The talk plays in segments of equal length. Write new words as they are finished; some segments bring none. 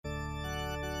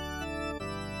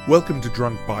Welcome to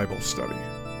Drunk Bible Study.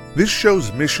 This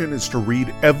show's mission is to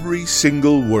read every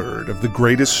single word of the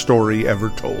greatest story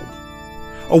ever told.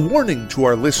 A warning to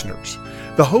our listeners,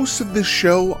 the hosts of this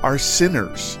show are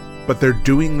sinners, but they're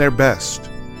doing their best.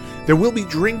 There will be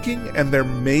drinking and there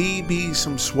may be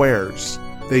some swears.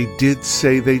 They did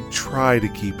say they'd try to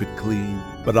keep it clean,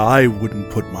 but I wouldn't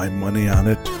put my money on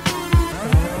it.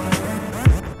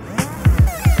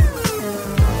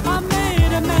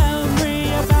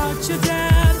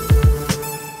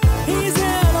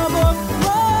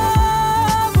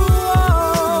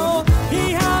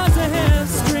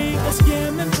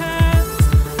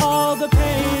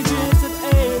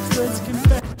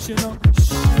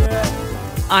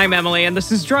 I'm Emily, and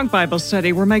this is Drunk Bible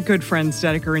Study, where my good friends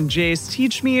Dedeker and Jace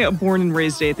teach me, a born and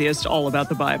raised atheist, all about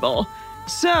the Bible.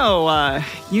 So,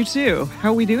 you two, how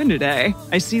are we doing today?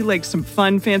 I see, some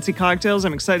fun, fancy cocktails.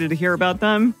 I'm excited to hear about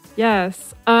them.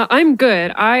 Yes, I'm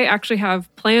good. I actually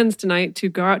have plans tonight to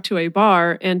go out to a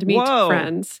bar and meet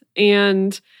friends.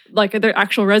 And, there are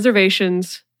actual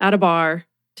reservations at a bar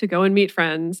to go and meet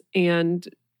friends. And,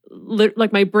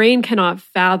 my brain cannot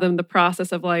fathom the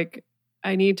process of,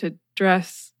 I need to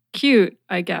dress cute,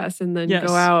 I guess, and then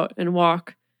go out and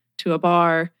walk to a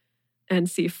bar and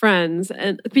see friends.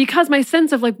 And because my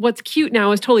sense of what's cute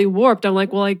now is totally warped, I'm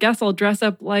I guess I'll dress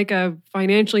up like a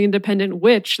financially independent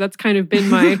witch. That's kind of been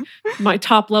my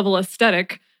top level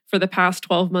aesthetic for the past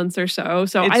 12 months or so.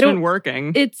 So it's been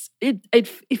working. It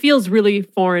feels really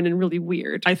foreign and really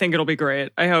weird. I think it'll be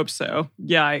great. I hope so.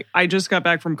 Yeah, I just got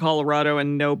back from Colorado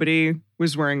and nobody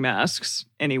was wearing masks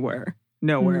anywhere.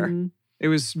 Nowhere. Mm-hmm. It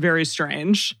was very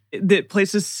strange. The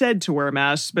places said to wear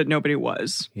masks, but nobody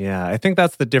was. Yeah, I think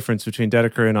that's the difference between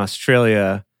Dedeker and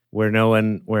Australia, where no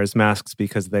one wears masks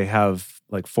because they have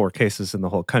 4 cases in the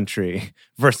whole country,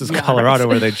 versus Colorado,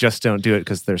 where they just don't do it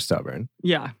because they're stubborn.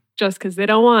 Yeah. Just because they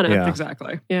don't want to. Yeah.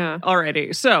 Exactly. Yeah.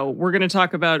 Alrighty. So we're going to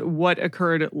talk about what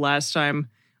occurred last time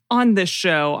on this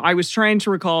show. I was trying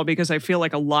to recall because I feel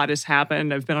like a lot has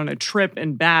happened. I've been on a trip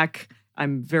and back.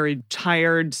 I'm very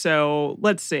tired. So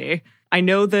let's see. I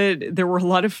know that there were a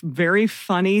lot of very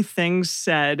funny things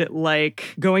said,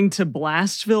 like going to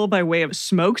Blastville by way of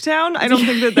Smoketown. I don't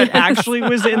think that actually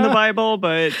was in the Bible,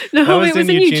 but... No, it was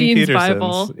in Eugene's Peterson's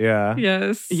Bible. Yeah.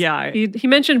 Yes. Yeah. He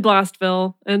mentioned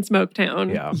Blastville and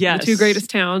Smoketown. Yeah. Yes. The 2 greatest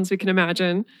towns we can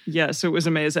imagine. Yes, it was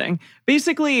amazing.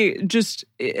 Basically, just,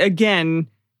 again...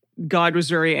 God was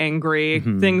very angry.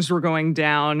 Mm-hmm. Things were going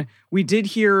down. We did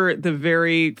hear the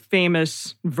very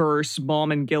famous verse,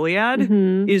 Balm in Gilead.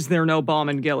 Mm-hmm. Is there no balm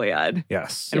in Gilead?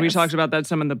 Yes. And we talked about that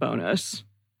some in the bonus.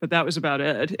 But that was about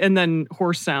it. And then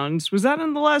horse sounds. Was that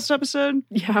in the last episode?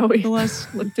 Yeah, we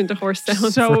looked into horse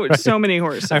sounds. So many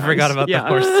horse sounds. I forgot about the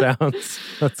horse sounds.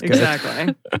 That's good.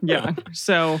 Exactly. Yeah.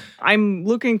 So I'm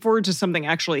looking forward to something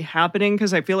actually happening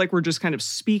because I feel like we're just kind of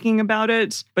speaking about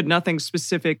it, but nothing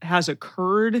specific has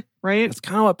occurred, right? That's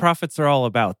kind of what prophets are all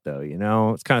about, though, you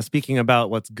know? It's kind of speaking about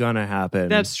what's going to happen.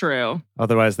 That's true.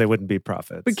 Otherwise, they wouldn't be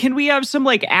prophets. But can we have some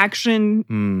action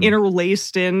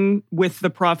interlaced in with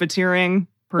the profiteering?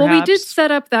 Perhaps? Well, we did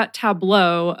set up that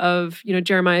tableau of,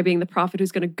 Jeremiah being the prophet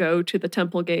who's going to go to the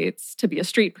temple gates to be a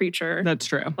street preacher. That's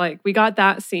true. We got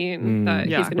that scene that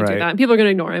he's going to do that. And people are going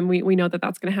to ignore him. We know that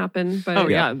that's going to happen. But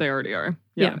they already are.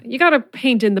 Yeah. You got to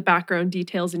paint in the background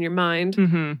details in your mind.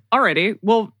 Mm-hmm. Alrighty.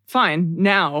 Well, fine.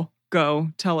 Now, go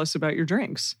tell us about your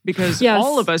drinks. Because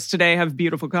all of us today have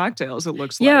beautiful cocktails, it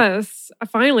looks like. Yes.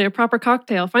 Finally, a proper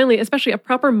cocktail. Finally, especially a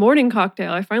proper morning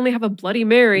cocktail. I finally have a Bloody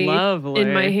Mary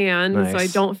in my hand. Nice. So I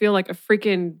don't feel like a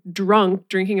freaking drunk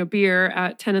drinking a beer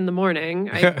at 10 in the morning.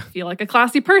 I feel like a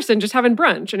classy person just having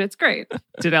brunch, and it's great.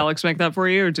 Did Alex make that for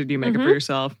you, or did you make it for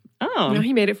yourself? Oh. No,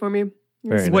 he made it for me.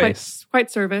 Very nice. Quite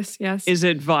service, yes. Is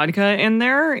it vodka in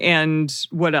there? And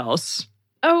what else?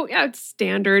 Oh, yeah, it's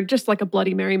standard. Just like a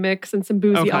Bloody Mary mix and some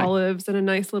boozy olives and a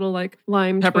nice little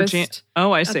lime twist.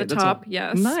 Oh, I see. At the top,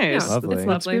 yes. Nice. Yeah, lovely. It's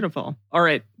That's beautiful. All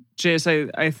right,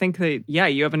 Jace, I think that,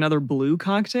 you have another blue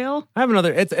cocktail? I have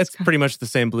another. It's pretty much the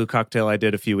same blue cocktail I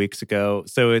did a few weeks ago.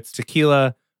 So it's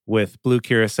tequila with blue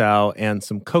curacao and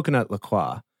some coconut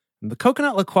liqueur. And the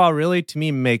coconut liqueur really, to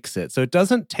me, makes it. So it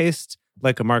doesn't taste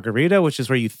like a margarita, which is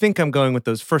where you think I'm going with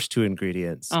those first 2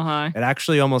 ingredients. Uh-huh. It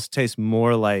actually almost tastes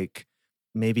more like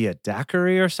maybe a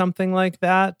daiquiri or something like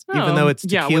that, even though it's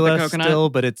tequila still,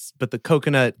 but the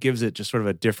coconut gives it just sort of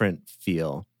a different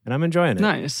feel. And I'm enjoying it.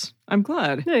 Nice. I'm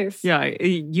glad. Nice. Yeah,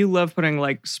 you love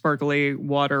putting sparkly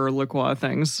water or liqueur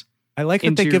things. I like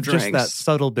that they give drinks. just that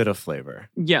subtle bit of flavor.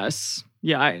 Yes.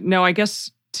 Yeah. I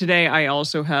guess today I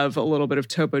also have a little bit of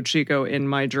Topo Chico in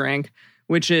my drink,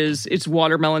 which is, it's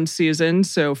watermelon season.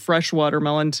 So fresh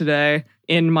watermelon today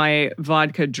in my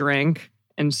vodka drink.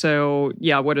 And so,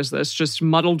 yeah, what is this? Just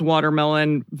muddled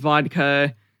watermelon,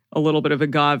 vodka, a little bit of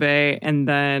agave, and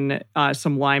then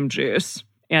some lime juice.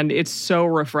 And it's so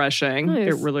refreshing. Nice.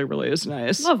 It really, really is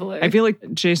nice. Lovely. I feel like,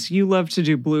 Jace, you love to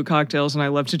do blue cocktails and I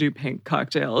love to do pink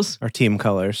cocktails. Our team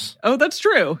colors. Oh, that's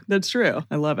true. That's true.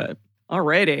 I love it.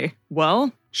 Alrighty.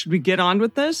 Well, should we get on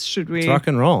with this? Should we Let's rock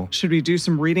and roll. Should we do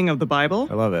some reading of the Bible?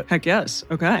 I love it. Heck yes.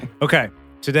 Okay. Okay,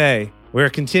 today we're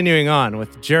continuing on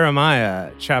with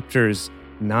Jeremiah chapters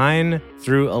 9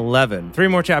 through 11. 3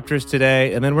 more chapters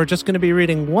today, and then we're just going to be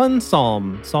reading one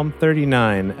psalm, Psalm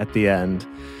 39 at the end.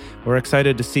 We're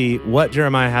excited to see what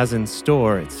Jeremiah has in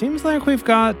store. It seems like we've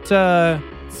got some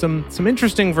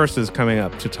interesting verses coming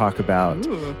up to talk about.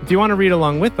 Ooh. If you want to read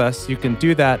along with us, you can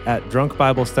do that at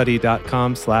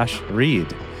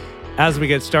drunkbiblestudy.com/read. As we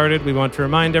get started, we want to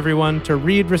remind everyone to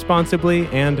read responsibly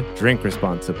and drink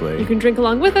responsibly. You can drink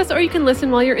along with us, or you can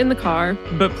listen while you're in the car.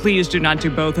 But please do not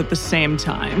do both at the same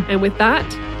time. And with that,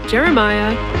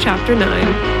 Jeremiah chapter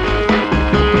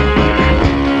 9.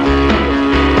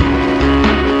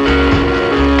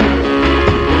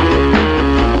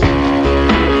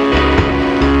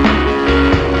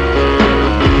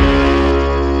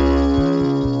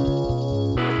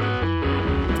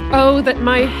 Oh, that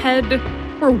my head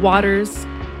were waters,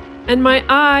 and my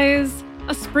eyes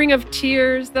a spring of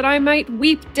tears, that I might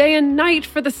weep day and night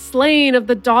for the slain of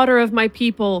the daughter of my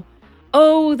people.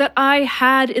 Oh, that I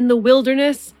had in the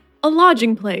wilderness a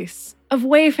lodging place of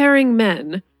wayfaring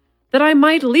men, that I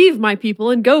might leave my people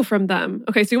and go from them.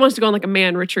 Okay, so he wants to go on like a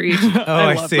man retreat,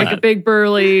 I love see. that. like a big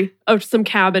burly, some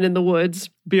cabin in the woods.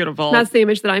 Beautiful. That's the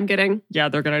image that I'm getting. Yeah,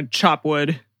 they're going to chop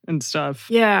wood and stuff.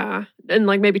 Yeah, and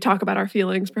like maybe talk about our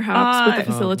feelings perhaps with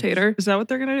the Oh. facilitator. Is that what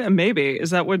they're going to do? Maybe. Is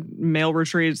that what male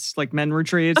retreats, like men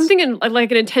retreats? I'm thinking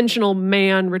like an intentional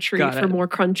man retreat Got for it. more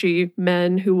crunchy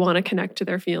men who want to connect to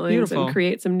their feelings Beautiful. and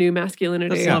create some new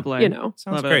masculinity. That's lovely. You know.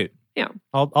 Sounds Love it. great. Yeah.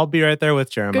 I'll be right there with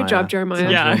Jeremiah. Good job, Jeremiah.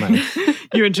 Sounds Yeah. real nice.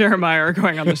 You and Jeremiah are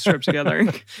going on this trip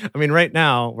together. I mean, right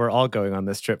now, we're all going on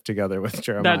this trip together with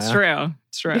Jeremiah. That's true.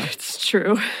 It's true. It's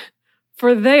true.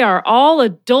 For they are all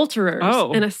adulterers,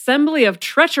 Oh. an assembly of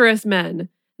treacherous men.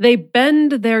 They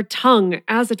bend their tongue,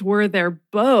 as it were their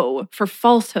bow, for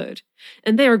falsehood.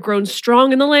 And they are grown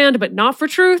strong in the land, but not for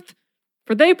truth.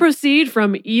 For they proceed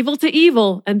from evil to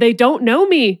evil, and they don't know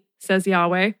me, says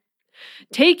Yahweh.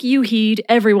 Take you heed,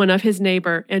 everyone of his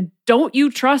neighbor, and don't you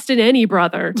trust in any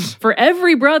brother. For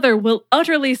every brother will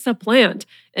utterly supplant,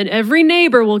 and every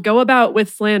neighbor will go about with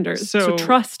slanders. So- So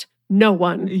trust no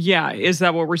one. Yeah. Is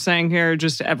that what we're saying here?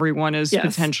 Just everyone is Yes.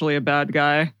 potentially a bad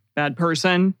guy, bad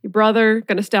person? Your brother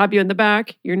gonna stab you in the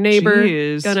back. Your neighbor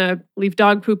Jeez. gonna leave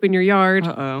dog poop in your yard.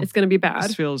 Uh-oh. It's gonna be This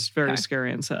bad. feels very Okay.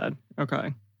 scary and sad.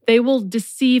 Okay. They will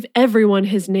deceive everyone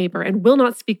his neighbor and will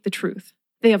not speak the truth.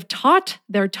 They have taught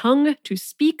their tongue to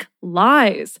speak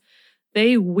lies.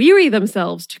 They weary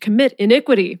themselves to commit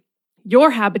iniquity.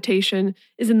 Your habitation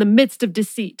is in the midst of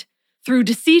deceit. Through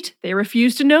deceit, they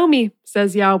refuse to know me,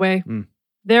 says Yahweh. Mm.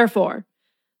 Therefore,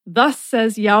 thus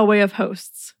says Yahweh of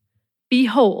hosts,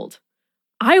 behold,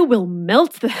 I will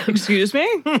melt them. Excuse me?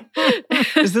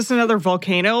 Is this another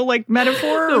volcano like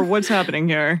metaphor or what's happening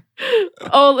here?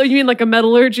 Oh, you mean like a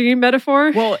metallurgy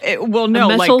metaphor? Well,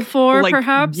 no, metaphor, like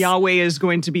perhaps? Yahweh is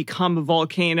going to become a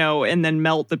volcano and then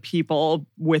melt the people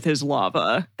with his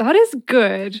lava. That is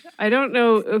good. I don't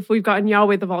know if we've gotten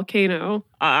Yahweh the volcano.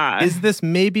 Is this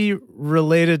maybe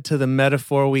related to the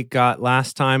metaphor we got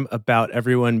last time about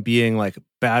everyone being like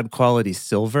bad quality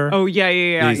silver? Oh, yeah.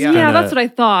 These Yeah, kinda- that's what I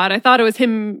thought. I thought it was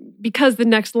him because the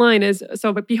next line is,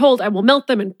 so, but behold, I will melt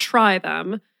them and try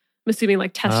them. I'm assuming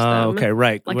like test them. Okay,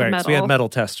 right. like a right. So we had metal. metal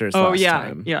testers Oh, last yeah.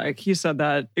 time. Yeah, he said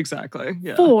that exactly.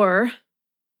 Yeah. For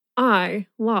I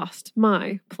lost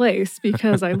my place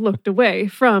because I looked away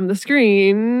from the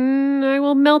screen. I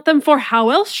will melt them, for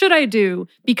how else should I do?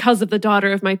 Because of the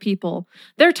daughter of my people.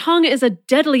 Their tongue is a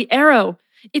deadly arrow.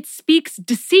 It speaks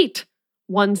deceit.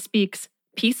 One speaks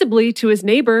peaceably to his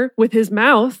neighbor with his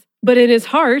mouth, but in his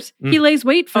heart, he lays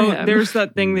wait for him. There's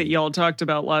that thing that y'all talked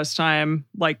about last time.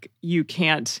 Like, you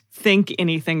can't think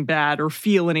anything bad or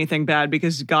feel anything bad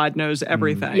because God knows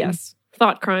everything. Yes,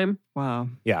 thought crime. Wow.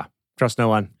 Yeah. Trust no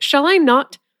one. Shall I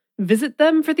not visit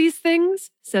them for these things?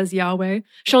 Says Yahweh.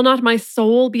 Shall not my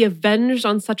soul be avenged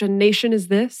on such a nation as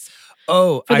this?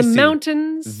 Oh, For I the see.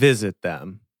 mountains. Visit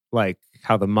them. Like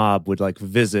how the mob would like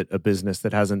visit a business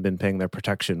that hasn't been paying their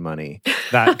protection money.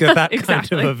 That kind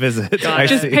Exactly. of a visit. Got I it.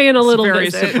 Just see. paying a little it's very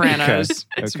visit. Sopranos.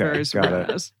 Okay. It's Okay, very got it.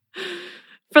 Sopranos.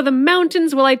 For the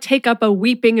mountains will I take up a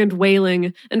weeping and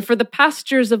wailing, and for the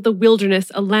pastures of the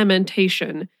wilderness a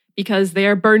lamentation, because they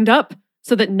are burned up,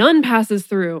 so that none passes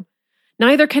through.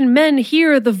 Neither can men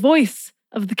hear the voice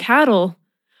of the cattle.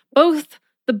 Both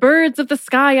the birds of the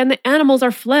sky and the animals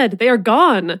are fled. They are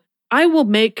gone. I will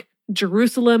make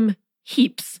Jerusalem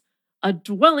heaps, a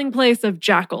dwelling place of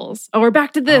jackals. Oh, we're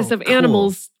back to this, of cool.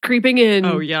 Animals creeping in.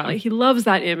 Oh, yeah. Like, he loves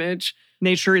that image.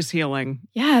 Nature is healing.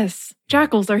 Yes,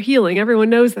 jackals are healing. Everyone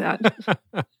knows that.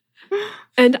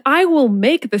 And I will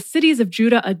make the cities of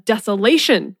Judah a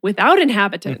desolation without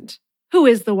inhabitant. Who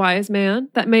is the wise man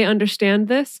that may understand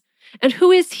this? And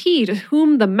who is he to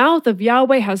whom the mouth of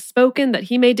Yahweh has spoken that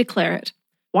he may declare it?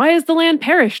 Why is the land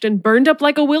perished and burned up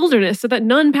like a wilderness so that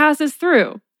none passes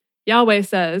through? Yahweh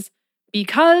says,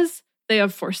 because they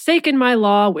have forsaken my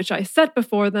law, which I set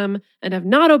before them, and have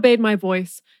not obeyed my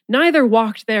voice, neither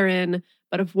walked therein,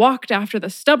 but have walked after the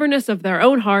stubbornness of their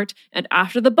own heart and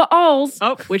after the Baals,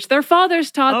 which their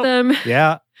fathers taught them.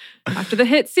 Yeah. After the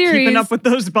hit series. Keeping up with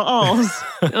those Baals.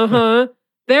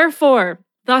 Therefore,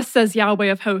 thus says Yahweh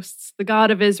of hosts, the God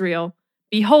of Israel,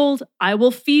 behold, I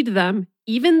will feed them,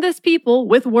 even this people,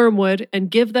 with wormwood, and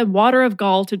give them water of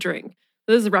gall to drink.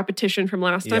 This is a repetition from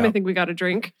last time. I think we got a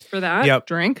drink for that. Yep.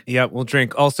 Drink? Yep, we'll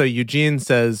drink. Also, Eugene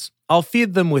says, I'll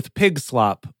feed them with pig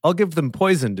slop. I'll give them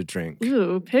poison to drink.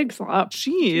 Ooh, pig slop.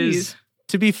 Jeez.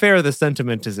 To be fair, the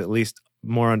sentiment is at least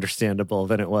more understandable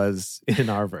than it was in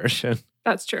our version.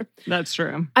 That's true. That's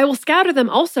true. I will scatter them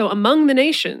also among the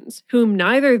nations, whom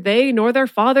neither they nor their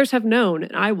fathers have known,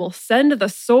 and I will send the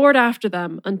sword after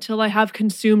them until I have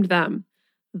consumed them.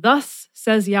 Thus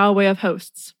says Yahweh of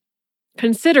hosts.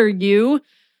 Consider you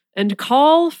and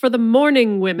call for the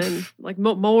mourning women, like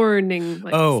mourning,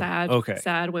 like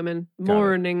sad women,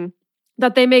 mourning,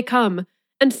 that they may come,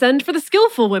 and send for the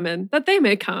skillful women, that they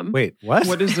may come. Wait, what?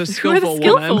 What is a skillful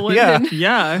woman?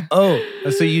 Yeah. Oh,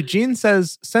 so Eugene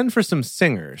says, send for some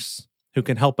singers who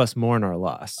can help us mourn our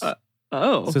loss.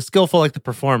 So skillful, like the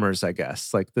performers, I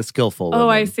guess, like the skillful women. Oh,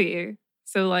 I see.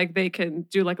 So like they can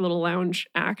do like a little lounge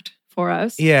act for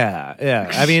us. Yeah.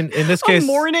 I mean, in this case, a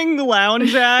morning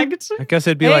lounge act. I guess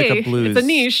it'd be like a blues. It's a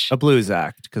niche, a blues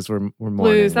act, because we're mourning.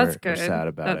 Blues. That's good. We're sad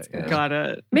about that's it. Good. Yeah. Got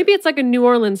it. Maybe it's like a New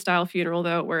Orleans style funeral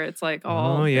though, where it's like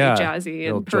all jazzy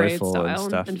and parade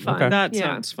style and fun. Okay. That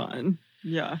sounds fun.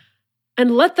 Yeah.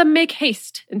 And let them make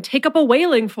haste and take up a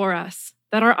wailing for us,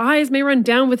 that our eyes may run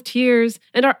down with tears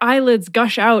and our eyelids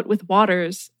gush out with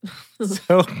waters.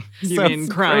 You mean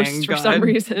crying for some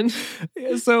reason.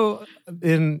 So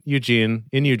in Eugene,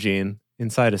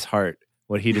 inside his heart,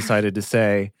 what he decided to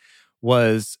say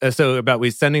was, about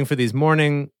we sending for these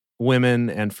mourning women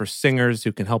and for singers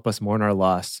who can help us mourn our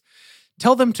loss.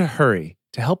 Tell them to hurry,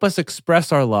 to help us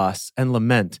express our loss and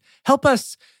lament. Help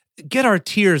us get our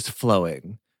tears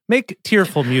flowing. Make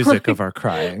tearful music of our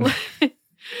crying.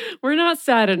 We're not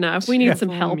sad enough. We need some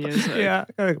help. Yeah,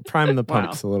 gotta prime the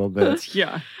pumps a little bit.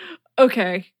 Yeah.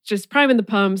 Okay, just priming the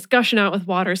pumps, gushing out with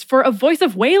waters. For a voice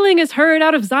of wailing is heard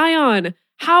out of Zion.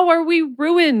 How are we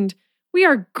ruined? We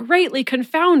are greatly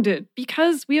confounded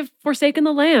because we have forsaken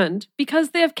the land, because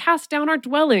they have cast down our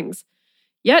dwellings.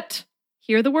 Yet,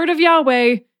 hear the word of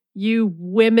Yahweh, you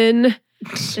women,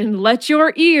 and let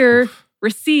your ear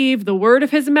receive the word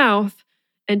of his mouth,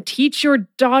 and teach your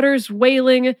daughters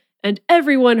wailing, and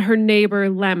everyone her neighbor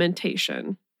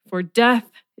lamentation. For death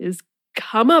is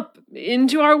come up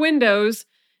into our windows.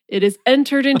 It is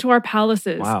entered into our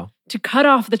palaces to cut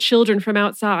off the children from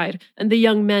outside and the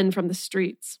young men from the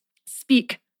streets.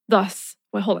 Speak thus.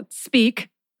 Speak,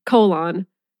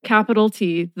 capital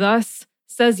T. Thus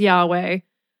says Yahweh.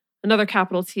 Another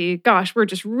capital T. Gosh, we're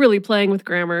just really playing with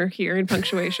grammar here and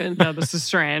punctuation. No, this is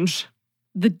strange.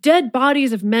 The dead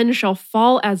bodies of men shall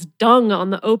fall as dung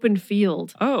on the open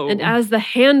field. Oh. And as the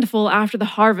handful after the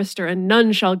harvester, and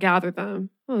none shall gather them.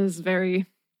 Oh, this is very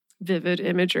vivid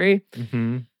imagery.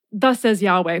 Mm-hmm. Thus says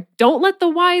Yahweh, don't let the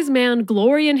wise man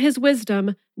glory in his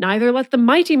wisdom, neither let the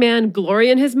mighty man glory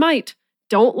in his might.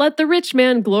 Don't let the rich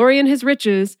man glory in his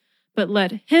riches, but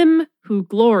let him who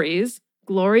glories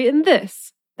glory in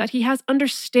this, that he has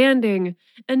understanding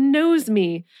and knows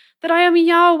me, that I am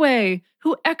Yahweh,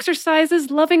 who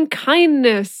exercises loving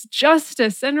kindness,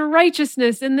 justice, and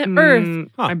righteousness in the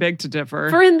earth. I beg to differ.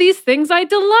 For in these things I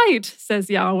delight, says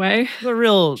Yahweh. The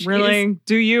real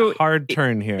Do you hard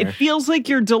turn here. It feels like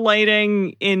you're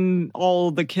delighting in all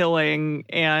the killing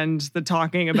and the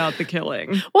talking about the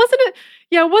killing. Wasn't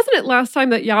it last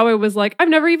time that Yahweh was like, I've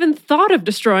never even thought of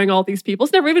destroying all these people.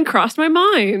 It's never even crossed my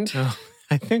mind. Oh,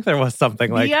 I think there was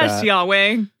something like that. Yes,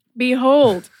 Yahweh.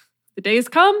 Behold, the days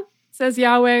come, says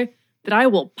Yahweh, that I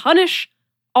will punish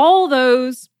all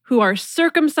those who are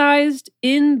circumcised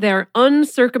in their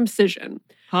uncircumcision.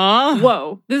 Huh?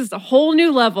 Whoa, this is a whole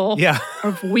new level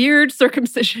of weird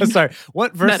circumcision. Sorry,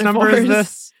 what verse metaphors. number is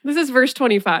this? This is verse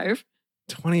 25.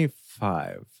 25.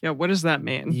 5. Yeah, what does that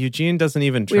mean? Eugene doesn't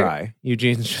even try.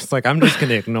 Eugene's just like, I'm just going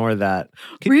to ignore that.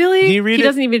 Really? Can you read he it?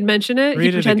 Doesn't even mention it.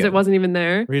 He pretends it wasn't even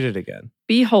there. Read it again.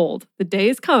 Behold, the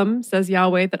days come, says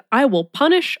Yahweh, that I will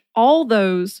punish all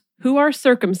those who are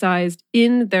circumcised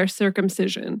in their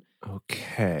circumcision.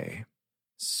 Okay.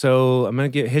 So I'm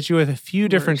going to hit you with a few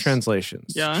different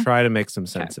translations to try to make some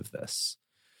sense of this.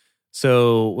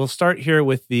 So we'll start here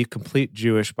with the Complete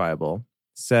Jewish Bible.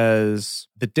 It says,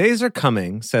 the days are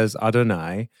coming, says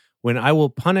Adonai, when I will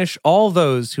punish all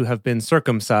those who have been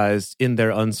circumcised in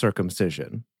their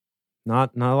uncircumcision.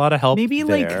 Not a lot of help Maybe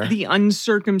there. like the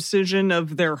uncircumcision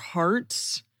of their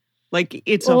hearts? Like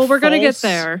it's we're going to get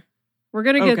there. We're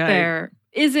going to get there.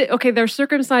 Is it, okay, they're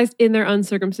circumcised in their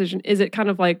uncircumcision. Is it kind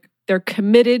of like they're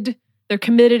committed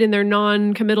in their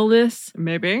non-committalness?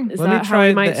 Maybe. Is Let that me how try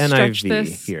we might the stretch NIV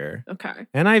this? here. Okay.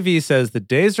 NIV says, the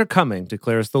days are coming,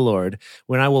 declares the Lord,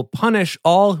 when I will punish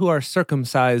all who are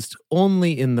circumcised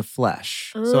only in the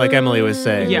flesh. So like Emily was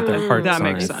saying, Yeah, with their hearts that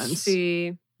makes aren't. sense.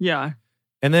 See. Yeah.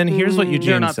 And then here's what Eugene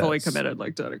They're not says. fully committed,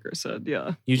 like Dedeker said.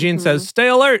 Yeah. Eugene says, stay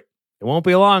alert. It won't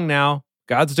be long now.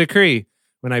 God's decree.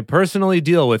 When I personally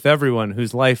deal with everyone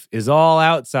whose life is all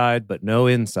outside but no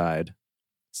inside.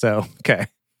 So, okay.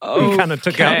 He kind of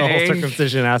took out the whole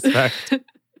circumcision aspect.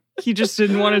 He just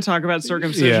didn't want to talk about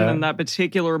circumcision in that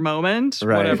particular moment.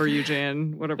 Right. Whatever,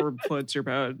 Eugene. Whatever floats your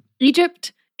boat.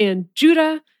 Egypt and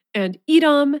Judah and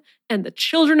Edom and the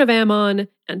children of Ammon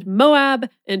and Moab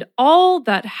and all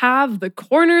that have the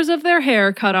corners of their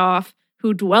hair cut off,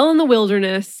 who dwell in the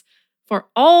wilderness, for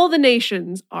all the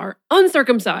nations are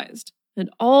uncircumcised, and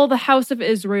all the house of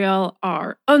Israel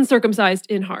are uncircumcised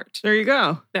in heart. There you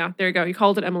go. Yeah, there you go. You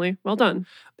called it, Emily. Well done.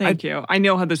 Thank you. I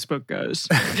know how this book goes.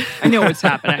 I know what's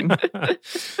happening.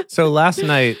 So last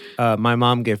night, my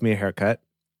mom gave me a haircut,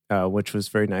 which was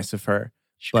very nice of her.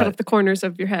 She cut off the corners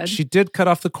of your head. She did cut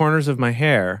off the corners of my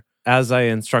hair as I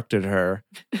instructed her.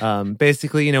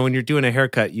 Basically, you know, when you're doing a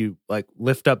haircut, you like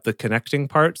lift up the connecting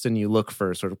parts and you look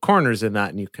for sort of corners in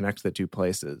that and you connect the two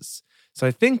places. So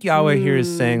I think Yahweh here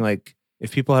is saying, like,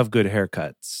 if people have good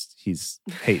haircuts, he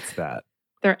hates that.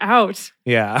 They're out.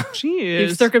 Yeah. Jeez.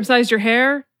 You've circumcised your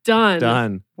hair?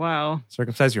 Done. Wow.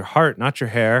 Circumcise your heart, not your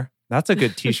hair. That's a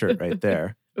good t-shirt right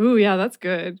there. Ooh, yeah, that's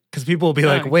good. Because people will be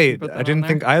like, wait, put that I didn't on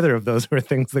think either of those were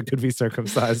things that could be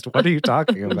circumcised. What are you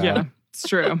talking about? Yeah, it's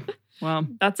true. Well,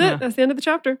 that's it. That's the end of the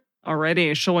chapter.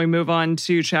 Alrighty. Shall we move on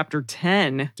to chapter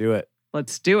 10? Do it.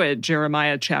 Let's do it.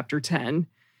 Jeremiah chapter 10.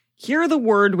 Hear the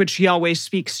word which Yahweh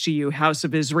speaks to you, house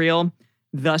of Israel.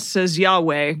 Thus says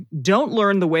Yahweh, don't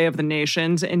learn the way of the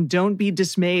nations, and don't be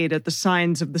dismayed at the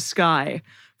signs of the sky,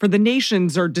 for the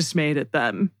nations are dismayed at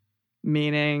them.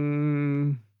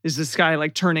 Meaning, is the sky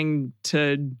like turning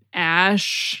to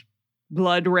ash,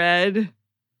 blood red?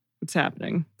 What's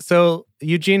happening? So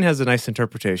Eugene has a nice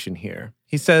interpretation here.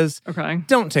 He says,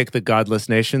 don't take the godless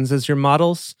nations as your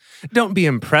models. Don't be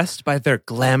impressed by their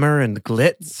glamour and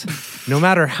glitz. No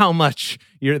matter how much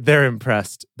they're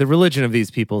impressed, the religion of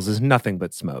these peoples is nothing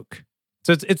but smoke.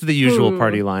 So it's the usual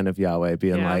party line of Yahweh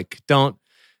being like,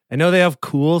 I know they have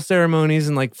cool ceremonies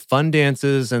and like fun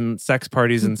dances and sex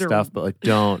parties and stuff, but like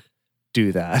don't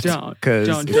do that. Because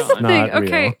it's not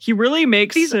real. He really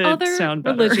makes these it other sound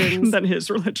better religions than his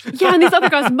religion. Yeah, and these other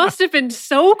guys must have been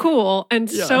so cool and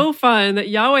so fun that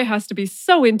Yahweh has to be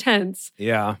so intense.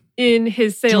 Yeah. In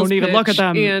his sales Don't even look at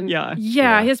them. And he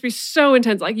has to be so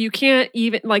intense. Like you can't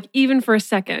even for a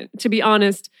second, to be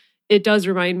honest, it does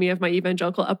remind me of my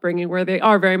evangelical upbringing where they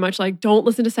are very much like, don't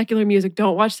listen to secular music,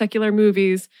 don't watch secular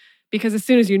movies, because as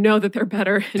soon as you know that they're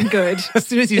better and good, as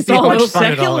soon as you see watch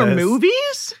secular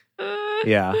movies?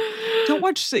 Yeah. Don't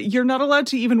watch. You're not allowed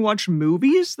to even watch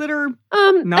movies that are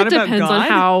not about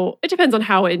God. It depends on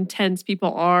how intense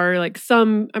people are. Like I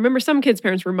remember some kids'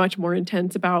 parents were much more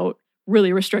intense about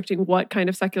really restricting what kind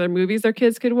of secular movies their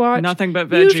kids could watch. Nothing but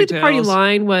VeggieTales. Usually the party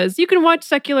line was, you can watch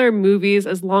secular movies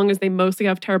as long as they mostly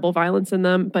have terrible violence in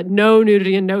them, but no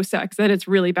nudity and no sex. Then it's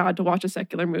really bad to watch a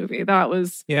secular movie. That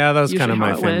was kind of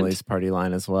my family's party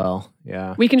line as well.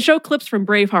 Yeah. We can show clips from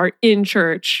Braveheart in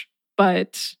church,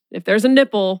 but if there's a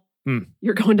nipple,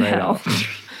 you're going to hell.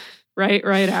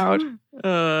 right out.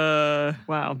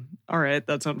 Wow. All right.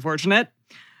 That's unfortunate.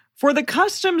 For the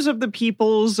customs of the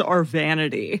peoples are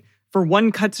vanity. For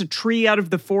one cuts a tree out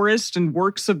of the forest and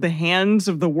works of the hands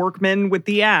of the workmen with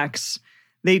the axe.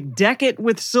 They deck it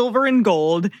with silver and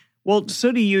gold. Well,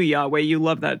 so do you, Yahweh. You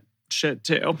love that shit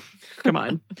too. Come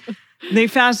on. They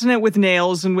fasten it with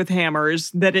nails and with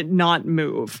hammers that it not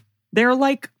move. They're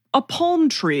like a palm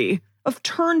tree of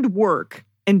turned work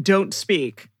and don't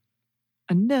speak.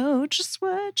 I know just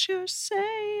what you're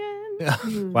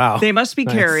saying. Wow. They must be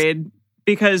carried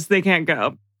because they can't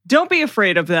go. Don't be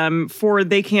afraid of them, for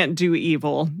they can't do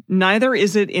evil. Neither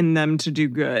is it in them to do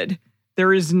good.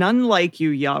 There is none like you,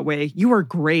 Yahweh. You are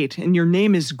great, and your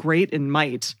name is great in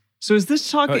might. So is this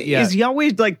talk, is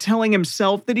Yahweh like telling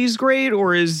himself that he's great,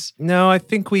 or is... No, I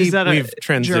think we've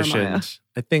transitioned. Jeremiah?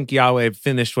 I think Yahweh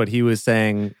finished what he was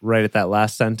saying right at that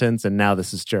last sentence, and now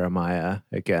this is Jeremiah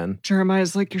again.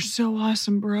 Jeremiah's like, you're so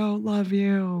awesome, bro. Love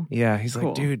you. Yeah, he's Cool.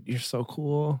 like, dude, you're so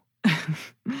cool.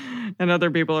 And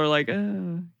other people are like, beg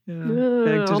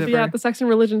to I'll be differ. at the Sex and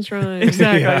Religion Shrine.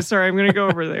 Exactly. Yeah. Sorry, I'm going to go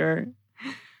over there.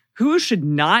 Who should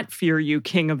not fear you,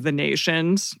 King of the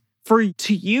nations? For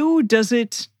to you does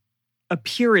it a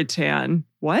Puritan.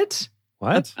 What?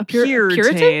 What? A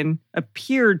Puritan? A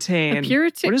Puritan. A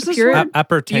Puritan? What is this Puri- word?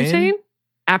 Appertain?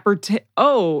 Butane?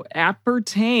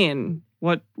 Appertain.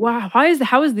 What? Wow.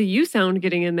 How is the U sound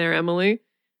getting in there, Emily?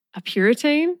 A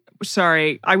Puritan?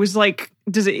 Sorry. I was like,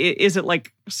 is it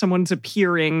like someone's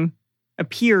appearing,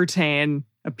 but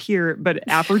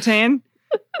appertain?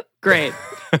 Great.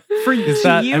 For Is to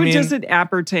that- you, I mean- does it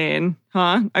appertain?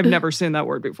 Huh? I've never seen that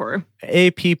word before.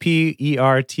 Appertain,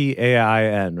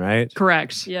 right?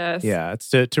 Correct. Yes. Yeah, it's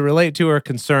to relate to or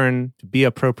concern, to be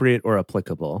appropriate or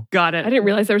applicable. Got it. I didn't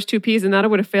realize there was two P's in that. I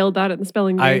would have failed that in the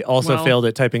spelling bee. I also Well- failed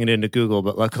at typing it into Google,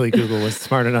 but luckily Google was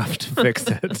smart enough to fix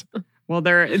it. Well,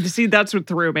 see, that's what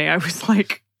threw me. I was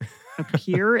like,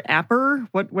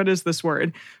 What is this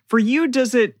word? For you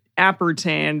does it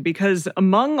appertain, because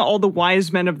among all the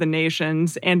wise men of the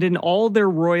nations and in all their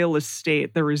royal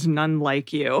estate, there is none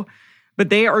like you. But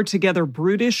they are together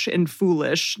brutish and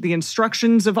foolish, the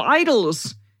instructions of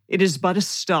idols. It is but a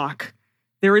stock.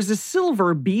 There is a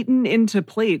silver beaten into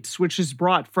plates, which is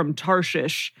brought from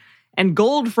Tarshish, and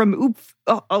gold from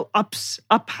Upaz.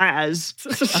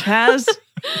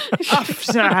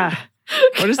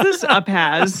 What is this?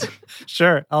 Upaz.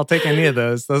 Sure, I'll take any of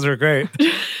those. Those are great.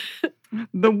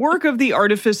 The work of the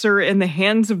artificer in the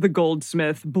hands of the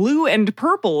goldsmith, blue and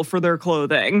purple for their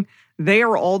clothing. They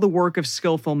are all the work of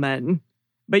skillful men.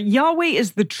 But Yahweh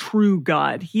is the true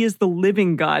God. He is the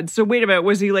living God. So wait a minute.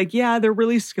 Was he like, yeah, they're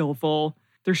really skillful.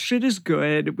 Their shit is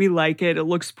good. We like it. It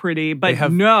looks pretty.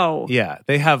 But no. Yeah,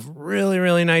 they have really,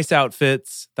 really nice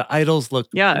outfits. The idols look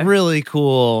Yeah. really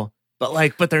cool. But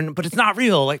it's not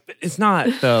real. Like, it's not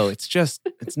though.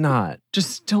 It's not.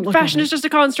 Just don't look Fashion at is just a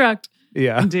construct.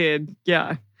 Yeah. Indeed.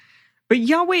 Yeah. But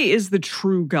Yahweh is the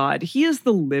true God. He is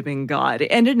the living God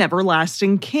and an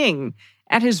everlasting king.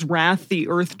 At his wrath, the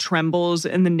earth trembles,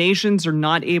 and the nations are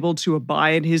not able to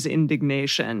abide his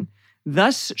indignation.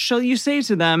 Thus shall you say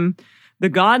to them, the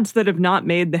gods that have not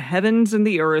made the heavens and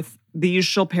the earth, these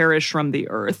shall perish from the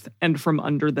earth and from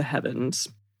under the heavens.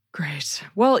 Great.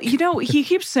 Well, he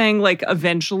keeps saying, like,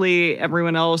 eventually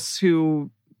everyone else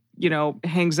who,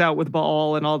 hangs out with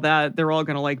Baal and all that, they're all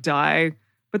going to, like, die.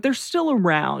 But they're still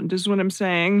around, is what I'm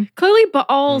saying. Clearly,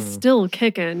 Baal's still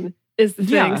kicking is the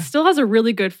thing. Yeah. Still has a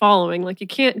really good following. Like, you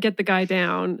can't get the guy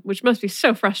down, which must be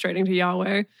so frustrating to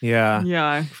Yahweh. Yeah.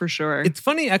 Yeah, for sure. It's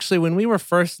funny, actually, when we were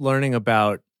first learning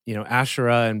about,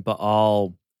 Asherah and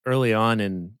Baal early on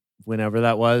in whenever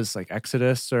that was, like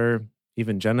Exodus or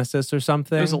even Genesis or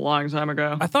something. It was a long time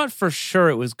ago. I thought for sure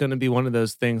it was going to be one of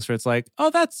those things where it's like, oh,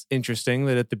 that's interesting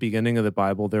that at the beginning of the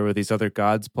Bible, there were these other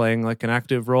gods playing like an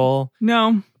active role.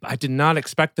 No. I did not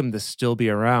expect them to still be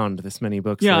around this many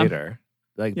books Yeah. later.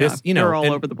 Like Yeah, this, they're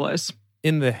all over the place.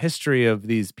 in the history of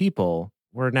these people,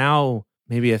 we're now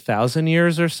maybe 1,000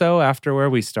 years or so after where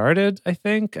we started, I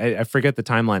think. I forget the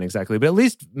timeline exactly, but at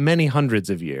least many hundreds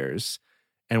of years.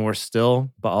 And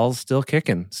Baal's still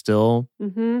kicking, still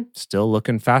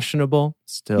looking fashionable,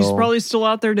 still. He's probably still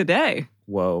out there today,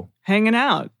 Whoa. hanging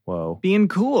out, being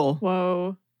cool.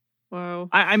 Whoa.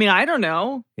 I mean, I don't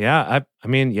know. Yeah, I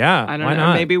mean, yeah. I don't why know.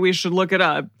 not? Maybe we should look it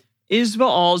up. Is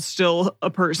Baal still a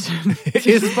person?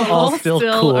 Is Baal still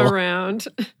cool? around?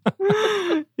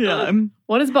 Yeah.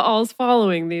 What is Baal's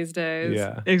following these days?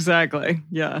 Yeah. Exactly.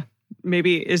 Yeah.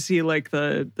 Maybe is he like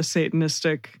the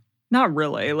Satanistic? Not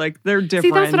really. Like they're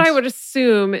different. See, that's what I would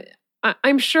assume.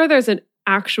 I'm sure there's an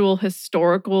actual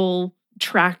historical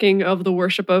tracking of the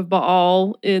worship of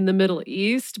Baal in the Middle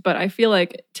East, but I feel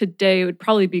like today it would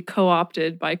probably be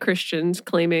co-opted by Christians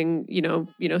claiming,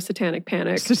 satanic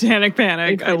panic. Satanic and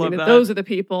panic. I claiming love that that. those are the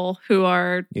people who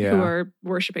are Yeah.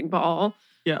 worshiping Baal.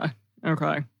 Yeah.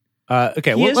 Okay.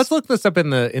 Okay. He Well, is- let's look this up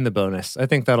in the bonus. I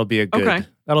think that'll be a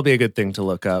good thing to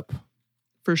look up.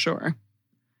 For sure.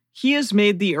 He has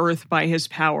made the earth by his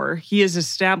power. He has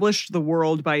established the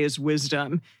world by his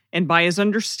wisdom. And by his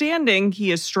understanding, he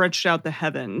has stretched out the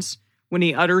heavens. When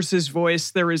he utters his voice,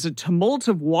 there is a tumult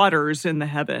of waters in the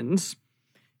heavens.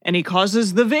 and he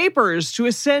causes the vapors to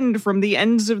ascend from the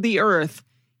ends of the earth.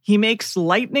 He makes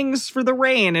lightnings for the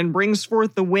rain and brings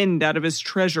forth the wind out of his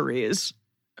treasuries.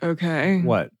 Okay.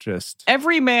 What? Just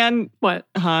every man. What?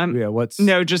 Yeah. What's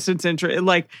no? Just it's interesting.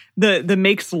 Like the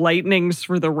makes lightnings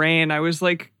for the rain. I was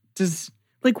like,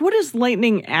 what does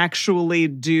lightning actually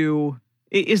do?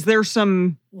 Is there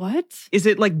some what? Is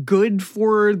it like good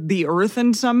for the earth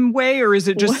in some way, or is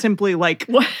it just simply like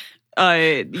what?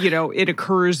 It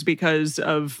occurs because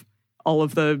of all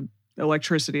of the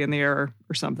electricity in the air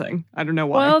or something? I don't know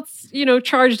why. Well, it's,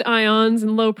 charged ions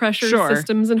and low pressure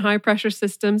systems and high pressure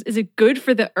systems. Is it good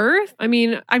for the earth? I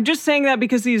mean, I'm just saying that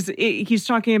because he's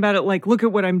talking about it like, look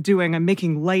at what I'm doing. I'm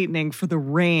making lightning for the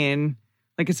rain.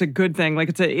 Like it's a good thing.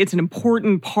 Like it's an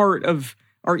important part of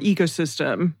our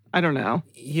ecosystem. I don't know.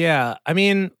 Yeah. I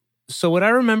mean, so what I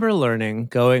remember learning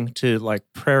going to like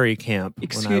prairie camp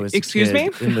when I was excuse a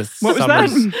kid, me? in the What was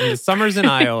summers, that? in the summers in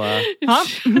Iowa. Huh?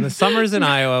 In the summers in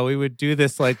Iowa, we would do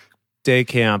this like day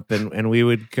camp and we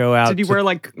would go out. Did you wear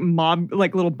like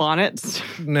little bonnets?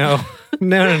 No.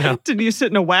 Did you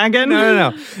sit in a wagon?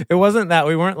 No. It wasn't that.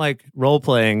 We weren't like role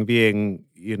playing being,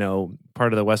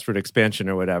 part of the westward expansion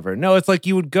or whatever. No, it's like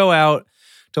you would go out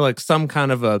to like some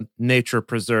kind of a nature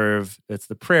preserve. It's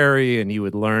the prairie, and you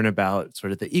would learn about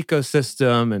sort of the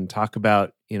ecosystem and talk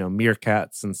about,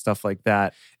 meerkats and stuff like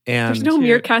that. And there's no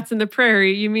meerkats in the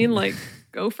prairie. You mean like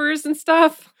gophers and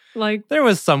stuff? Like there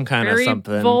was some kind of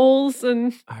something. Voles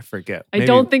and I forget. I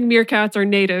don't think meerkats are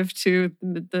native to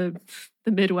the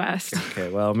Midwest. Okay,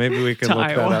 well, maybe we can look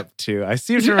Iowa. that up too. I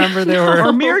seem to remember there were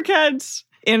Are meerkats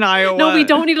in Iowa? No, we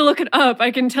don't need to look it up.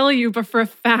 I can tell you, but for a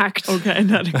fact. Okay,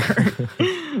 that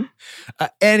occurred.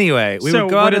 Anyway, we So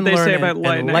would go what out did and they learn, say about and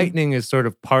lightning? lightning is sort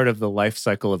of part of the life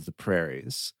cycle of the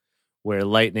prairies, where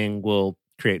lightning will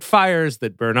create fires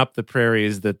that burn up the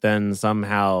prairies that then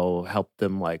somehow help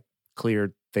them like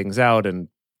clear things out and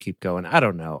keep going. I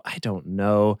don't know,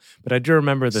 but I do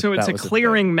remember that. So it's that a was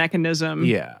clearing mechanism.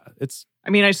 Yeah, it's. I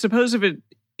mean, I suppose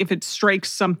if it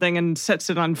strikes something and sets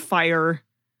it on fire,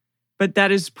 but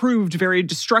that is proved very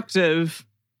destructive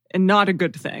and not a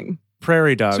good thing.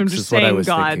 Prairie dogs So I'm just is what I saying was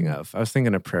God. thinking of. I was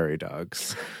thinking of prairie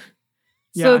dogs.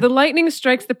 So Yeah. the lightning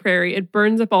strikes the prairie. It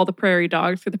burns up all the prairie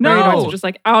dogs. The prairie dogs No. are just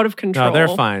like out of control. No, they're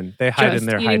fine. They hide Just in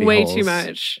their eating hidey way holes. too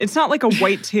much. It's not like a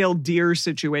white-tailed deer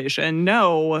situation.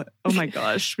 No. Oh my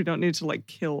gosh. We don't need to like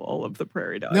kill all of the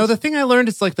prairie dogs. No, the thing I learned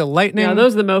is like the lightning. Yeah,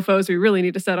 those are the mofos we really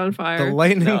need to set on fire. The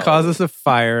lightning No. causes a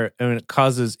fire, and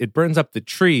it burns up the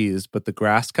trees, but the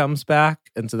grass comes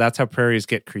back, and so that's how prairies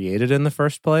get created in the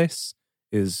first place.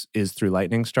 Is through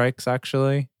lightning strikes,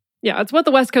 actually. Yeah, it's what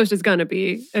the West Coast is going to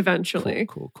be eventually.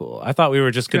 Cool. I thought we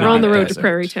were just going We're to on the road desert, to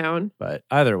Prairie Town. but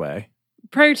either way,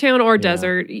 Prairie Town or Yeah.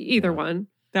 desert, either one.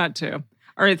 That too.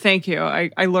 All right. Thank you. I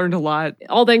learned a lot.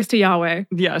 All thanks to Yahweh.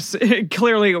 Yes.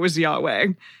 Clearly it was Yahweh.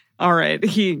 All right.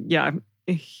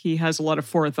 He has a lot of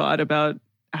forethought about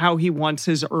how he wants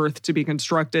his earth to be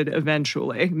constructed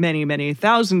eventually, many, many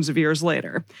thousands of years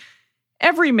later.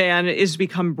 Every man is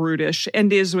become brutish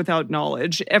and is without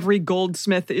knowledge. Every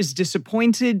goldsmith is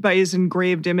disappointed by his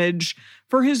engraved image,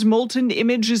 for his molten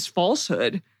image is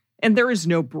falsehood, and there is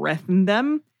no breath in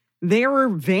them. They are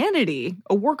vanity,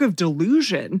 a work of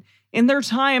delusion. In their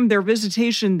time, their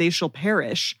visitation, they shall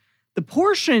perish. The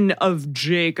portion of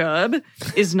Jacob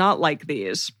is not like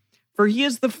these, for he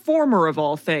is the former of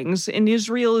all things, and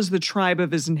Israel is the tribe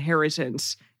of his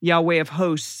inheritance. Yahweh of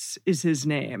hosts is his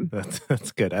name.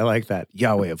 that's good. I like that.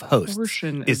 Yahweh of hosts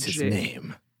Portion is of his Jacob.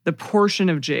 name. The portion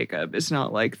of Jacob is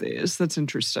not like these. That's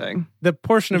interesting. The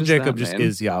portion What of does Jacob that just mean?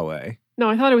 is Yahweh. No,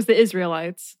 I thought it was the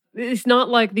Israelites. It's not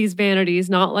like these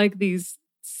vanities, not like these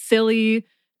silly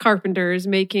carpenters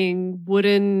making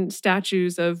wooden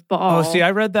statues of Baal. Oh, see,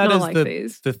 I read that Not as like the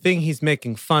these. thing he's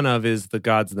making fun of is the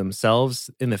gods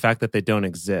themselves in the fact that they don't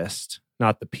exist,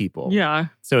 not the people. Yeah.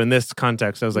 So in this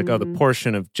context, I was like, oh, the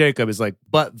portion of Jacob is like,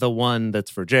 but the one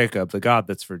that's for Jacob, the God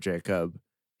that's for Jacob,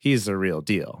 he's the real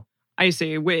deal. I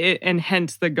see. And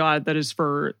hence the God that is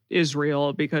for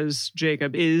Israel, because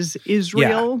Jacob is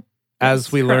Israel.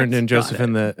 As we learned in Got Joseph it.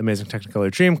 and the Amazing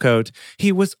Technicolor Dreamcoat,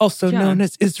 he was also known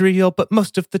as Israel, but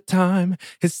most of the time,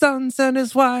 his sons and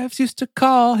his wives used to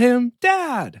call him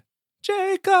Dad.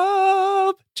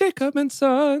 Jacob and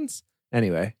Sons.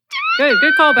 Anyway,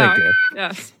 Good callback. thank you.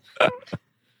 Yes.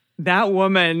 That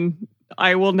woman,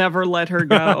 I will never let her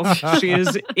go. She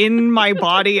is in my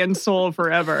body and soul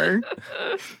forever.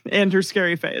 And her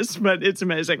scary face, but it's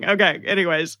amazing. Okay,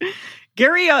 anyways.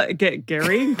 Gary's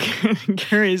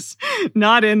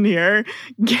not in here.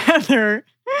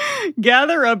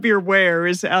 Gather up your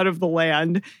wares out of the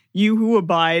land, you who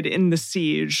abide in the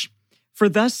siege. For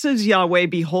thus says Yahweh,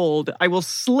 behold, I will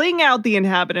sling out the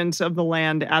inhabitants of the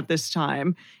land at this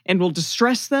time, and will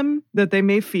distress them that they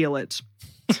may feel it.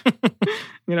 I'm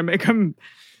going to make them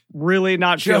really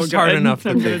not Just feel good. hard enough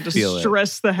that I'm they going to feel it.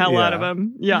 distress the hell out of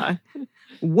them. Yeah.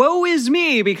 Woe is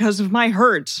me because of my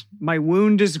hurt. My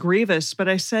wound is grievous, but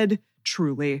I said,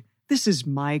 truly, this is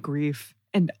my grief,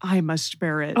 and I must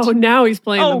bear it. Oh, now he's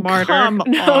playing Oh, the martyr. come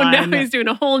No, on. now he's doing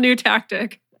a whole new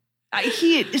tactic.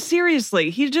 He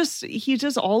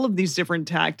does all of these different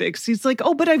tactics. He's like,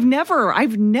 oh, but I've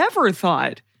never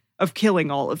thought of killing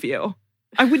all of you.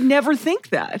 I would never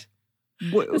think that.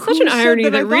 It's such an irony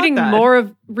that reading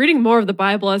more of the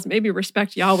Bible has maybe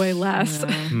respect Yahweh less.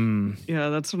 Yeah,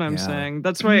 that's what I'm saying.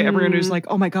 That's why everyone who's like,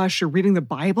 oh my gosh, you're reading the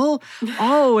Bible?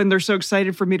 Oh, and they're so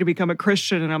excited for me to become a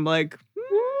Christian. And I'm like,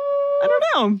 I don't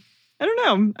know.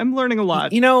 I'm learning a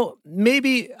lot.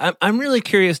 Maybe I'm really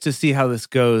curious to see how this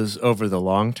goes over the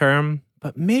long term,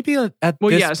 but maybe at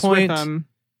this point,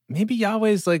 maybe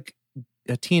Yahweh's like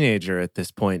a teenager at this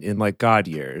point in like God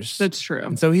years. That's true.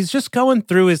 And so he's just going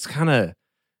through his kind of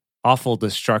awful,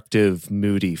 destructive,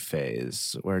 moody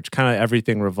phase where kind of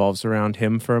everything revolves around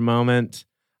him for a moment.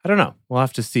 I don't know. We'll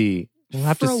have to see. We'll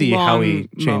have to see how he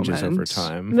changes over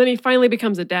time. And then he finally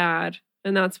becomes a dad.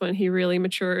 And that's when he really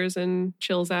matures and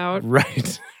chills out.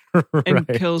 Right. And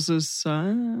kills his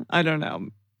son. I don't know.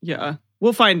 Yeah.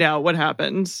 We'll find out what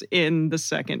happens in the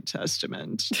Second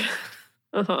Testament.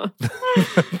 Uh-huh.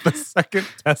 The Second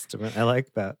Testament. I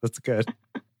like that. That's good.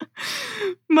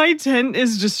 My tent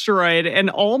is destroyed and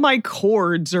all my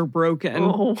cords are broken.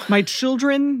 Oh. My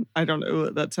children, I don't know,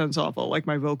 that sounds awful. Like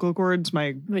my vocal cords,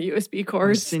 my USB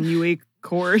cords. Sinewy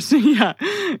cords. Yeah.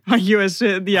 My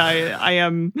USB. Yeah, I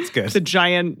am the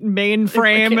giant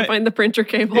mainframe. I can't find the printer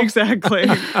cable. Exactly.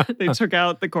 They took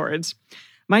out the cords.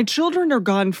 My children are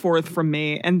gone forth from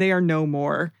me and they are no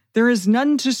more. There is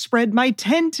none to spread my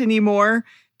tent anymore,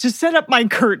 to set up my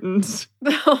curtains.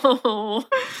 Oh.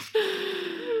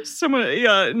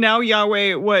 Now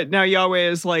Yahweh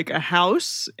is like a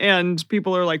house and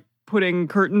people are like putting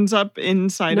curtains up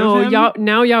inside of him.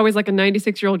 Now Yahweh's like a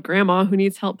 96-year-old grandma who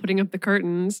needs help putting up the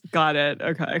curtains. Got it.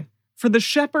 Okay. For the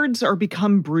shepherds are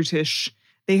become brutish.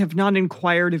 They have not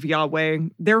inquired of Yahweh.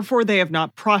 Therefore they have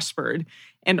not prospered,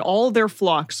 and all their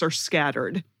flocks are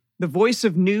scattered. The voice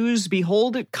of news,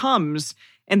 behold, it comes,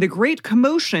 and the great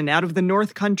commotion out of the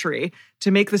north country,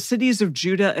 to make the cities of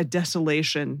Judah a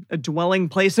desolation, a dwelling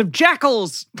place of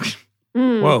jackals.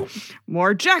 Whoa.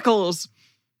 More jackals.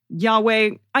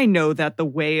 Yahweh, I know that the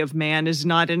way of man is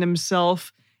not in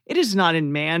himself. It is not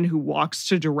in man who walks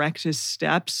to direct his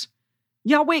steps.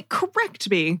 Yahweh, correct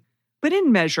me, but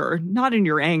in measure, not in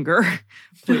your anger.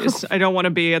 Please, I don't want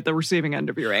to be at the receiving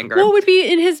end of your anger. What would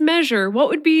be in his measure? What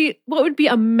would be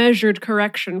a measured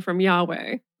correction from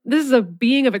Yahweh? This is a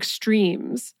being of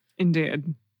extremes.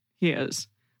 Indeed, he is.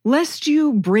 Lest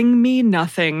you bring me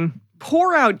nothing,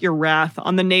 pour out your wrath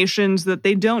on the nations that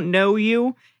they don't know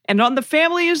you, and on the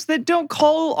families that don't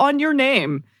call on your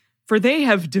name, for they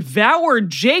have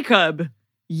devoured Jacob.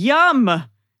 Yum.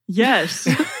 Yes.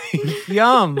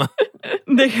 Yum.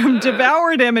 They have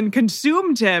devoured him and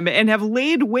consumed him and have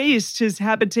laid waste his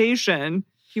habitation.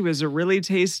 He was a really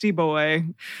tasty boy.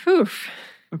 Oof.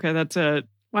 Okay, that's it.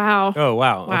 Wow. Oh,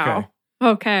 wow.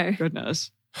 Okay.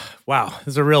 Goodness. Wow.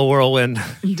 It's a real whirlwind.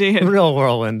 Indeed. Real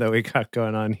whirlwind that we got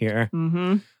going on here.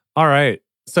 Mm-hmm. All right.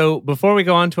 So before we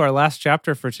go on to our last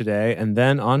chapter for today and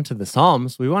then on to the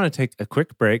Psalms, we want to take a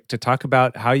quick break to talk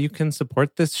about how you can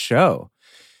support this show.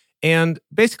 And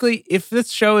basically, if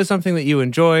this show is something that you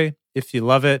enjoy, if you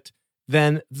love it,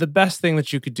 then the best thing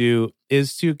that you could do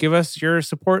is to give us your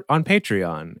support on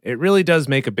Patreon. It really does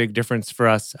make a big difference for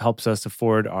us, helps us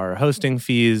afford our hosting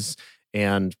fees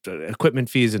and equipment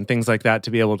fees and things like that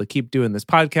to be able to keep doing this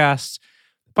podcast.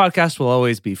 The podcast will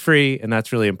always be free, and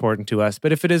that's really important to us.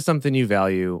 But if it is something you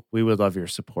value, we would love your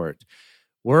support.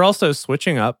 We're also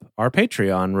switching up our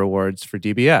Patreon rewards for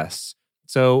DBS.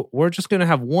 So we're just going to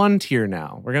have one tier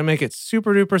now. We're going to make it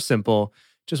super duper simple.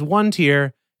 Just one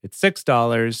tier. It's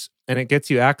 $6, and it gets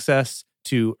you access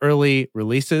to early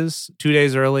releases, 2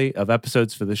 days early of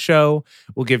episodes for the show.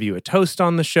 We'll give you a toast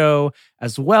on the show,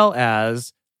 as well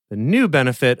as the new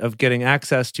benefit of getting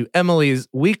access to Emily's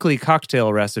weekly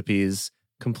cocktail recipes,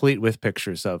 complete with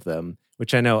pictures of them,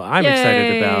 which I know I'm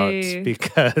excited about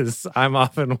because I'm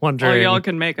often wondering. Oh, y'all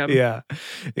can make them. Yeah,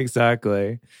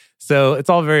 exactly. So it's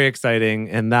all very exciting,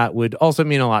 and that would also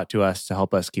mean a lot to us to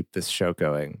help us keep this show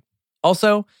going.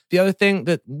 Also, the other thing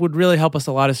that would really help us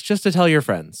a lot is just to tell your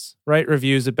friends, write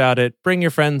reviews about it, bring your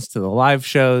friends to the live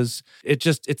shows.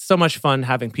 It's so much fun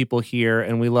having people here,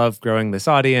 and we love growing this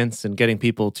audience and getting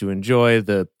people to enjoy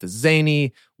the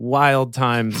zany, wild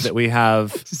times that we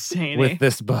have with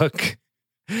this book.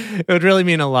 It would really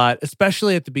mean a lot,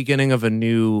 especially at the beginning of a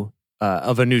new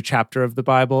chapter of the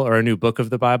Bible, or a new book of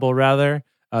the Bible, rather.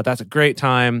 That's a great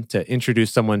time to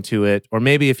introduce someone to it. Or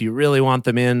maybe if you really want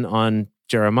them in on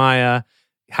Jeremiah,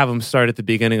 have them start at the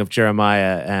beginning of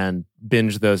Jeremiah and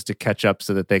binge those to catch up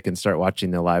so that they can start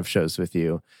watching the live shows with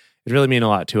you. It really mean a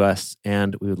lot to us,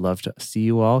 and we would love to see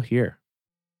you all here.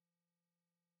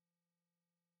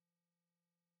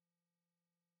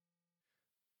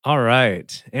 All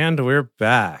right, and we're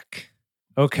back.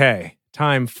 Okay,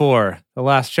 time for the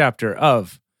last chapter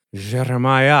of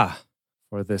Jeremiah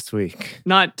for this week.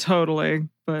 Not totally,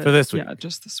 but for this week. Yeah,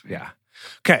 just this week. Yeah.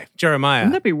 Okay, Jeremiah.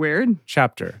 Wouldn't that be weird?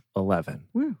 Chapter 11.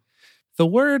 Woo. The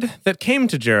word that came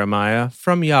to Jeremiah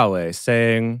from Yahweh,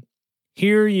 saying,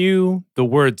 Hear you the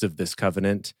words of this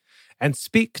covenant, and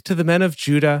speak to the men of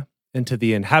Judah and to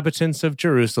the inhabitants of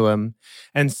Jerusalem,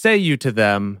 and say you to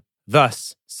them,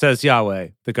 Thus says Yahweh,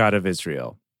 the God of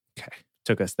Israel. Okay,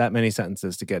 took us that many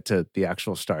sentences to get to the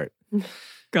actual start.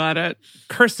 Got it.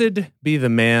 Cursed be the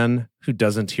man who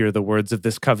doesn't hear the words of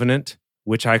this covenant,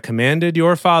 which I commanded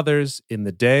your fathers in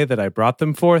the day that I brought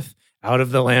them forth out of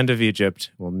the land of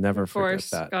Egypt. We'll never forget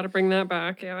that. Of course, got to bring that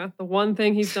back. Yeah, the one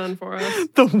thing he's done for us.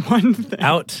 The one thing.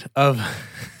 Out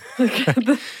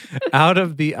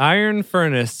of the iron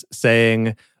furnace,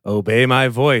 saying, Obey my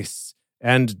voice,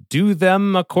 and do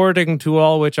them according to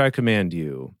all which I command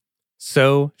you.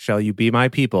 So shall you be my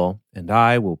people, and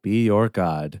I will be your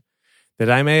God,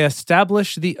 that I may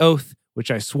establish the oath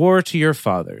which I swore to your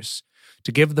fathers,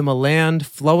 to give them a land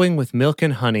flowing with milk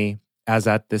and honey, as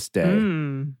at this day.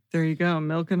 There you go,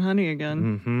 milk and honey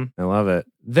again. I love it.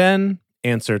 Then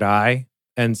answered I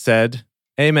and said,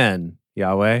 Amen,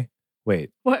 Yahweh.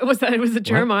 Wait. What was that? Was it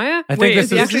Jeremiah? I think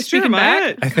is he actually speaking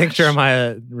back? I think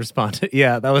Jeremiah responded.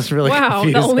 Yeah, that was really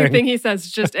confusing. The only thing he says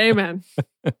is just amen.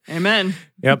 Amen.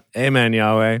 Yep, amen,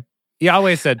 Yahweh.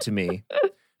 Yahweh said to me,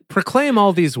 Proclaim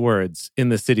all these words in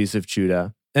the cities of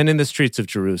Judah and in the streets of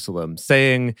Jerusalem,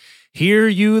 saying, Hear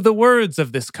you the words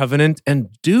of this covenant and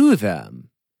do them.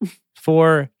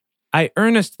 For I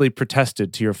earnestly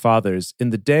protested to your fathers in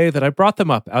the day that I brought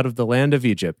them up out of the land of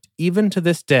Egypt, even to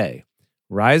this day,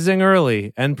 rising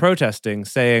early and protesting,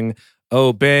 saying,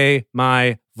 Obey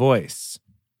my voice.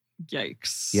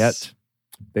 Yikes. Yet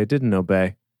they didn't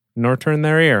obey, nor turn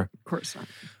their ear. Of course not.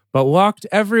 But walked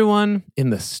everyone in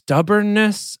the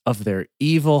stubbornness of their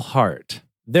evil heart.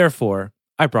 Therefore,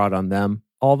 I brought on them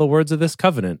all the words of this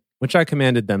covenant, which I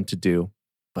commanded them to do,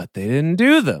 but they didn't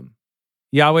do them.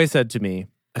 Yahweh said to me,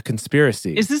 a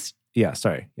conspiracy. Is this? Yeah,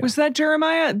 sorry. Yeah. Was that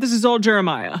Jeremiah? This is all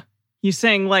Jeremiah. He's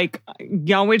saying, like,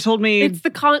 Yahweh told me. It is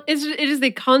the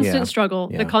constant struggle,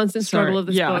 the constant struggle of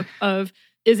this book of,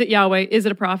 is it Yahweh? Is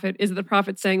it a prophet? Is it the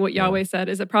prophet saying what Yahweh said?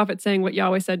 Is it prophet saying what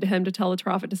Yahweh said to him to tell the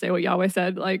prophet to say what Yahweh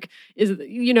said? Like, is it,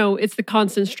 it's the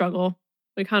constant struggle.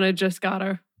 We kind of just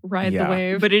gotta ride the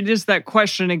wave. But it is that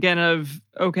question again of,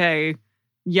 okay,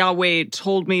 Yahweh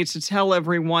told me to tell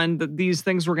everyone that these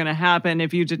things were going to happen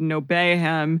if you didn't obey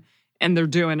him, and they're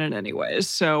doing it anyways.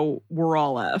 So we're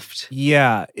all effed.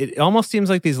 Yeah, it almost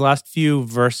seems like these last few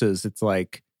verses, it's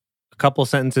like a couple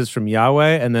sentences from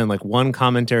Yahweh and then like one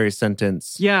commentary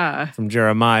sentence from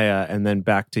Jeremiah and then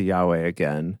back to Yahweh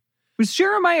again. Was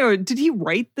Jeremiah, or did he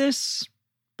write this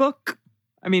book?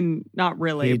 I mean, not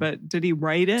really, but did he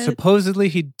write it? Supposedly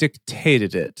he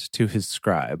dictated it to his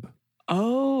scribe.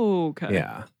 Oh, okay.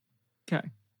 Yeah. Okay.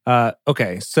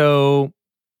 Okay, so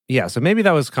maybe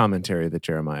that was commentary that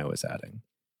Jeremiah was adding.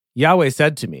 Yahweh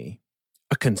said to me,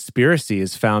 a conspiracy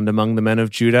is found among the men of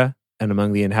Judah and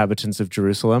among the inhabitants of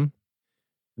Jerusalem.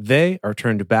 They are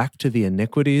turned back to the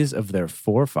iniquities of their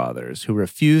forefathers who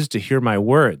refused to hear my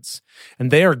words,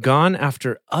 and they are gone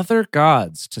after other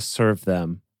gods to serve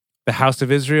them. The house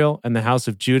of Israel and the house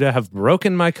of Judah have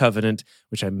broken my covenant,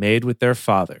 which I made with their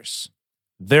fathers.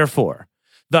 Therefore,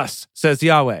 thus says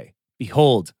Yahweh,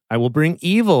 behold, I will bring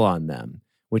evil on them,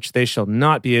 which they shall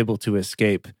not be able to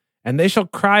escape, and they shall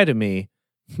cry to me,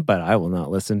 but I will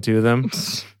not listen to them.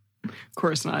 Of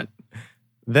course not.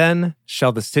 Then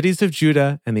shall the cities of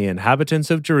Judah and the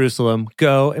inhabitants of Jerusalem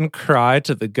go and cry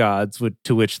to the gods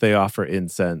to which they offer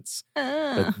incense.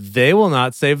 But they will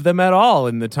not save them at all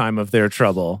in the time of their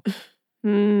trouble.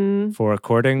 For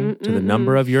according to the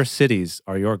number of your cities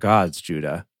are your gods,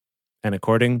 Judah. And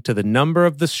according to the number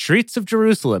of the streets of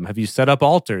Jerusalem have you set up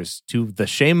altars to the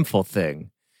shameful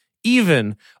thing,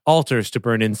 even altars to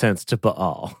burn incense to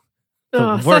Baal.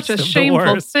 Such a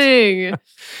shameful thing.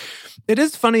 It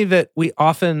is funny that we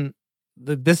often,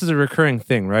 this is a recurring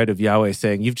thing, right? Of Yahweh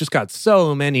saying, you've just got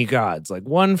so many gods, like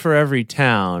one for every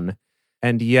town.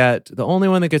 And yet the only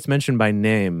one that gets mentioned by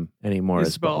name anymore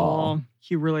is Baal.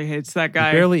 He really hates that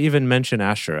guy. He barely even mention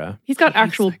Asherah. He's got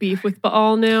actual beef with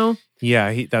Baal now.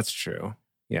 Yeah, that's true.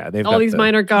 Yeah, they've all these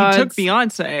minor gods. He took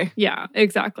Beyonce. Yeah,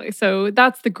 exactly. So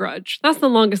that's the grudge. That's the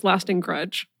longest lasting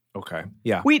grudge. Okay.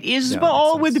 Yeah. Wait, is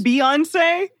Baal with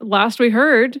Beyonce? Last we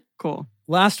heard. Cool.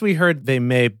 Last we heard, they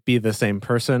may be the same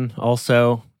person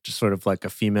also, just sort of like a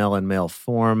female and male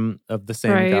form of the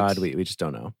same god. We just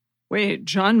don't know. Wait,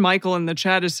 John Michael in the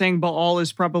chat is saying Baal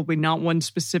is probably not one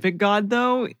specific god,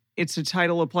 though. It's a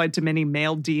title applied to many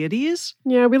male deities.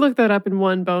 Yeah, we looked that up in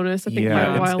one bonus, I think,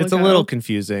 quite a while ago. It's a little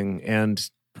confusing and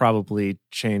probably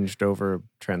changed over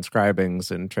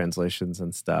transcribings and translations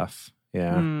and stuff.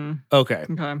 Yeah. Okay.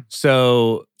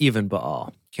 So even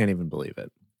Baal. Can't even believe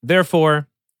it. Therefore,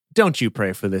 don't you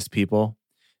pray for this people.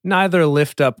 Neither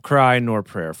lift up cry nor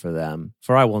prayer for them,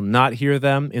 for I will not hear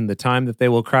them in the time that they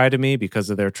will cry to me because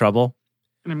of their trouble.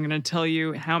 And I'm going to tell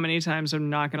you how many times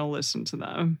I'm not going to listen to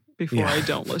them before I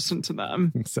don't listen to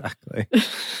them. Exactly.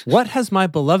 What has my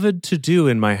beloved to do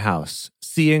in my house,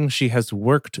 seeing she has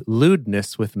worked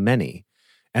lewdness with many,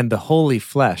 and the holy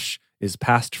flesh is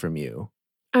passed from you?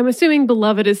 I'm assuming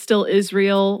beloved is still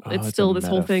Israel. It's still this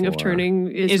whole thing of turning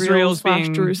Israel's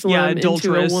being, Jerusalem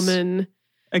into a woman.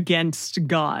 Against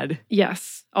God.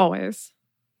 Yes, always.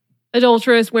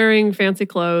 Adulterous, wearing fancy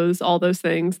clothes, all those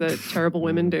things that terrible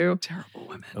women do. Terrible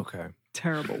women. Okay.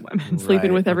 Terrible women.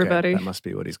 Sleeping with everybody. Okay. That must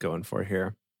be what he's going for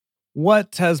here.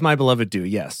 What has my beloved do?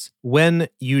 Yes. When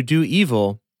you do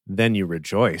evil, then you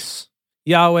rejoice.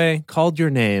 Yahweh called your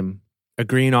name a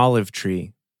green olive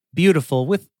tree, beautiful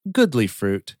with goodly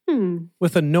fruit.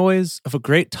 With a noise of a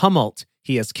great tumult,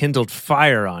 he has kindled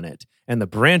fire on it, and the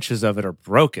branches of it are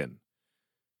broken.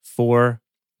 For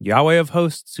Yahweh of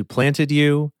hosts, who planted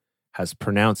you, has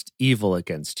pronounced evil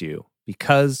against you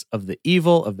because of the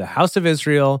evil of the house of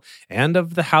Israel and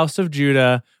of the house of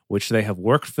Judah, which they have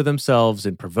worked for themselves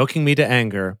in provoking me to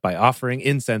anger by offering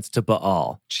incense to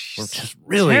Baal. We're just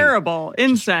really terrible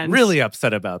incense. Really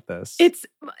upset about this.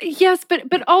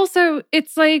 But also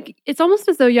it's like, it's almost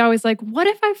as though Yahweh's like, what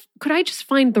if could I just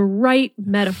find the right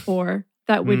metaphor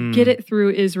that would get it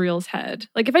through Israel's head?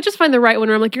 Like if I just find the right one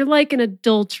where I'm like, you're like an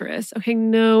adulteress. Okay,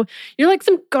 no. You're like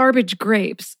some garbage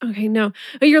grapes. Okay, no.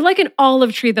 You're like an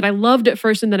olive tree that I loved at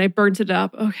first and then I burnt it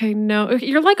up. Okay, no.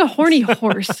 You're like a horny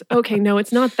horse. Okay, no,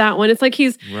 it's not that one. It's like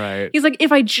he's like,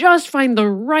 if I just find the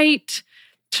right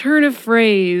turn of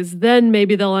phrase, then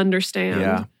maybe they'll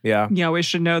understand. Yeah, we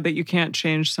should know that you can't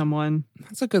change someone.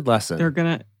 That's a good lesson. They're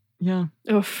gonna,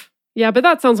 Oof. Yeah, but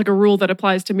that sounds like a rule that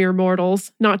applies to mere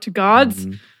mortals, not to gods.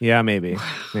 Yeah, maybe.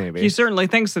 He certainly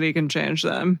thinks that he can change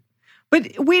them.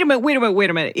 But wait a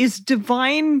minute. Is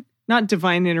not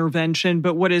divine intervention,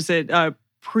 but what is it?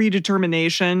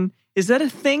 Predetermination. Is that a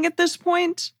thing at this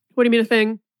point? What do you mean a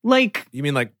thing? Like, you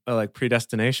mean like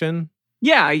predestination?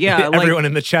 Yeah. Everyone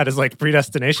in the chat is like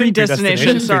predestination.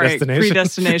 Predestination.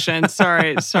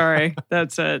 Sorry.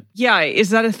 That's it. Yeah.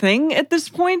 Is that a thing at this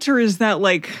point? Or is that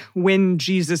like when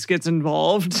Jesus gets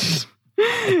involved?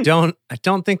 I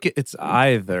don't think it's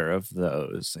either of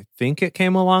those. I think it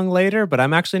came along later, but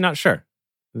I'm actually not sure.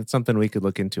 It's something we could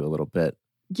look into a little bit.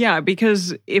 Yeah,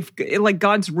 because if like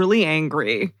God's really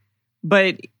angry,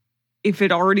 but if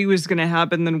it already was going to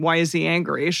happen, then why is he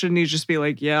angry? Shouldn't he just be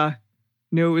like, yeah,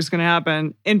 knew it was going to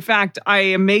happen. In fact, I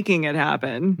am making it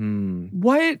happen.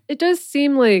 What? It does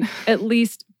seem like, at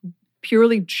least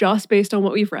purely just based on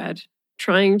what we've read,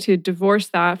 trying to divorce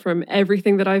that from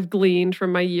everything that I've gleaned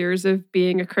from my years of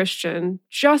being a Christian,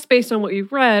 just based on what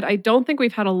we've read, I don't think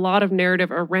we've had a lot of narrative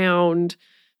around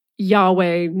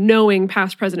Yahweh knowing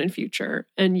past, present, and future,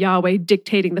 and Yahweh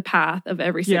dictating the path of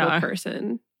every single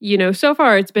person. You know, so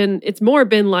far it's more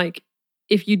been like,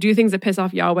 if you do things that piss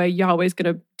off Yahweh, Yahweh's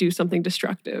going to do something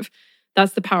destructive.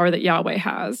 That's the power that Yahweh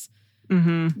has.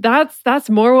 That's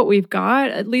more what we've got.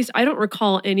 At least I don't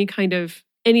recall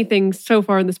anything so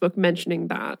far in this book mentioning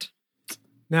that.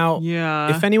 Now,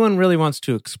 if anyone really wants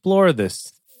to explore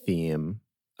this theme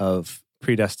of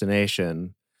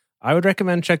predestination, I would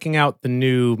recommend checking out the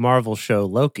new Marvel show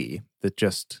Loki that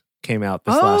just came out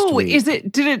this last week.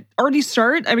 Did it already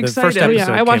start? I'm excited.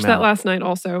 I watched that last night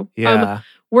also. Yeah.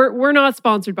 We're not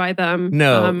sponsored by them.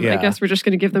 No, I guess we're just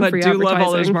going to give them free advertising. But do love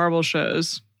all those Marvel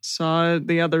shows. Saw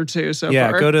the other two so far.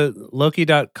 Yeah, go to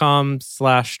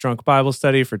loki.com/drunk Bible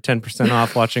study for 10%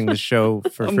 off watching the show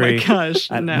for free. Oh my gosh,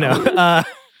 no.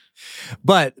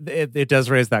 But it does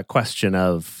raise that question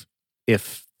of,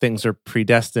 if things are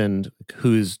predestined,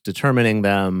 who's determining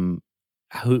them,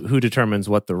 who determines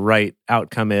what the right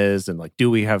outcome is, and like, do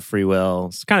we have free will?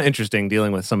 It's kind of interesting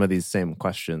dealing with some of these same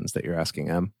questions that you're asking,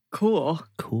 Em. Cool.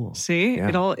 See,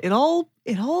 Yeah. it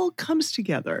all comes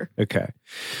together. Okay.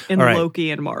 In All right.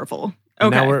 Loki and Marvel.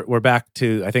 And Okay. now we're back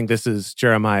to, I think this is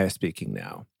Jeremiah speaking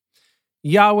now.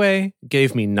 Yahweh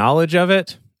gave me knowledge of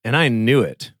it, and I knew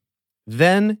it.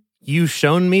 Then you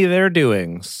shown me their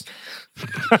doings.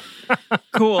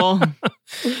 Cool.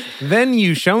 Then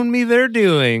you shown me their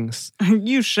doings.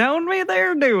 You shown me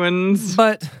their doings.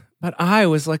 But I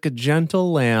was like a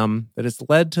gentle lamb that is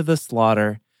led to the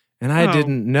slaughter, and I Oh.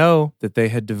 didn't know that they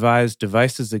had devised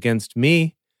devices against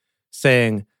me,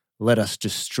 saying, let us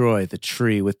destroy the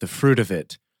tree with the fruit of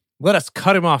it. Let us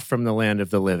cut him off from the land of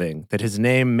the living, that his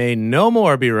name may no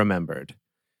more be remembered.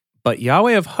 But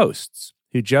Yahweh of hosts,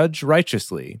 who judge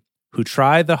righteously, who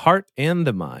try the heart and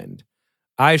the mind,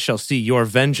 I shall see your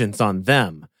vengeance on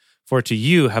them, for to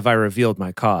you have I revealed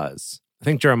my cause. I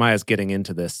think Jeremiah's getting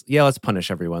into this. Yeah, let's punish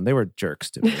everyone. They were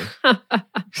jerks to me.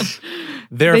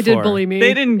 Therefore, They did bully me.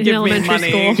 They didn't in give me elementary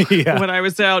money school. Yeah. when I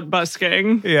was out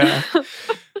busking. Yeah.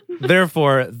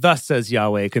 Therefore, thus says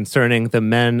Yahweh concerning the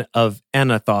men of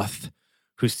Anathoth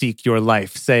who seek your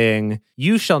life, saying,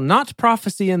 you shall not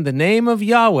prophesy in the name of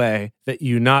Yahweh that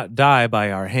you not die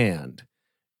by our hand.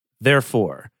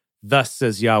 Therefore, thus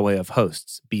says Yahweh of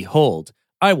hosts, behold,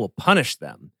 I will punish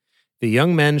them. The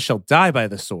young men shall die by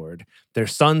the sword, their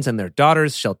sons and their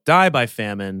daughters shall die by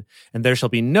famine, and there shall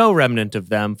be no remnant of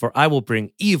them, for I will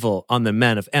bring evil on the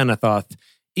men of Anathoth,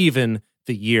 even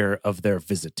the year of their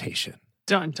visitation.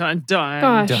 Dun, dun, dun.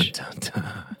 Gosh. Dun, dun,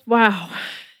 dun. Wow.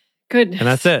 Goodness. And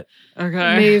that's it.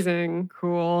 Okay. Amazing.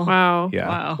 Cool. Wow. Yeah.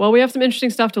 Wow. Well, we have some interesting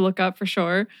stuff to look up for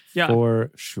sure. Yeah.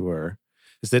 For sure.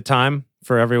 Is it time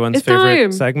for everyone's It's favorite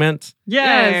time. segment?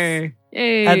 Yay.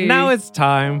 Yay. And now it's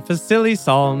time for Silly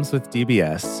Psalms with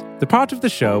DBS, the part of the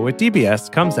show where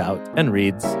DBS comes out and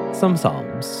reads some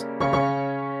psalms.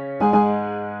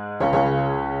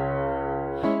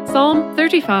 Psalm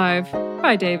 35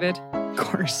 by David. Of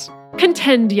course.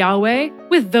 Contend, Yahweh,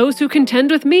 with those who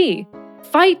contend with me.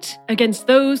 Fight against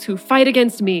those who fight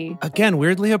against me. Again,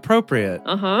 weirdly appropriate.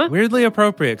 Uh-huh. Weirdly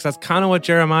appropriate, because that's kind of what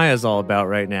Jeremiah is all about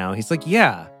right now. He's like,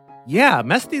 yeah,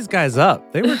 mess these guys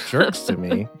up. They were jerks to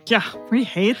me. Yeah, we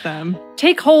hate them.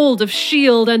 Take hold of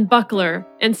shield and buckler,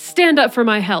 and stand up for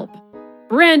my help.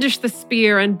 Brandish the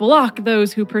spear and block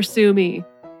those who pursue me.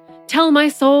 Tell my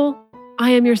soul,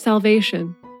 I am your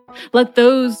salvation. Let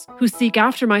those who seek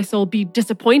after my soul be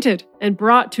disappointed and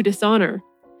brought to dishonor.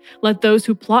 Let those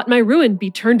who plot my ruin be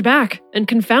turned back and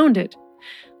confounded.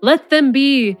 Let them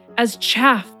be as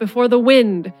chaff before the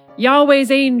wind, Yahweh's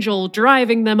angel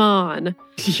driving them on.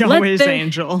 Yahweh's their-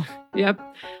 angel. Yep.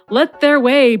 Let their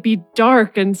way be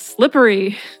dark and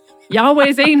slippery.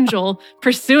 Yahweh's angel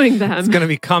pursuing them. It's going to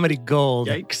be comedy gold.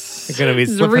 Yikes. They're going to be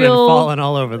It's a slipping real- and falling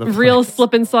all over the place. Real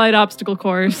slip and slide obstacle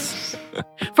course.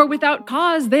 For without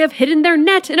cause, they have hidden their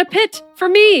net in a pit for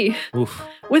me. Oof.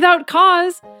 Without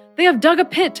cause, they have dug a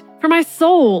pit for my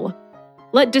soul.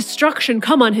 Let destruction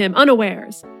come on him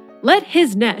unawares. Let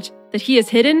his net that he has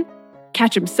hidden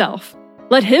catch himself.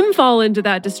 Let him fall into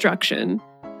that destruction.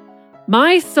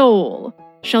 My soul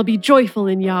shall be joyful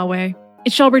in Yahweh.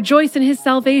 It shall rejoice in his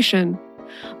salvation.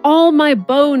 All my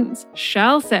bones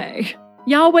shall say,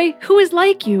 Yahweh, who is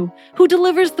like you, who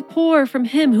delivers the poor from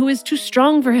him who is too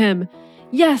strong for him?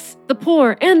 Yes, the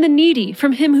poor and the needy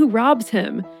from him who robs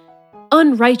him.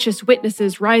 Unrighteous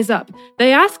witnesses rise up.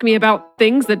 They ask me about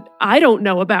things that I don't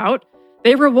know about.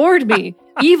 They reward me,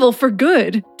 evil for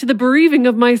good, to the bereaving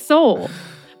of my soul.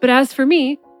 But as for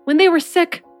me, when they were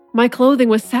sick, my clothing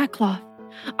was sackcloth.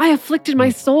 I afflicted my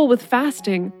soul with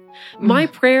fasting. My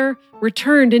prayer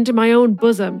returned into my own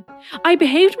bosom. I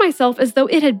behaved myself as though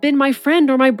it had been my friend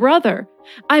or my brother.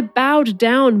 I bowed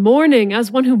down mourning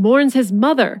as one who mourns his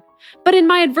mother. But in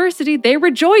my adversity they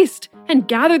rejoiced and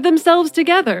gathered themselves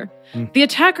together. The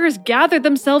attackers gathered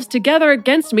themselves together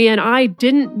against me, and I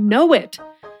didn't know it.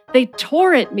 They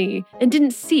tore at me and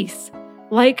didn't cease,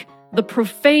 like the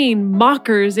profane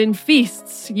mockers in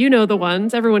feasts. You know the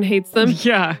ones, everyone hates them.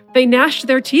 Yeah. They gnashed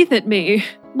their teeth at me.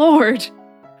 Lord,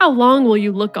 how long will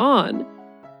you look on?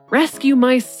 Rescue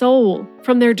my soul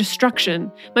from their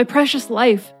destruction, my precious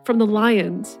life from the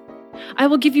lions. I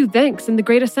will give you thanks in the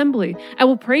great assembly. I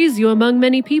will praise you among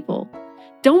many people.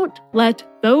 Don't let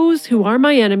those who are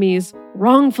my enemies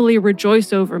wrongfully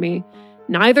rejoice over me.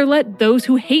 Neither let those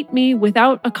who hate me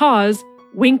without a cause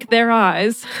wink their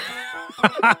eyes.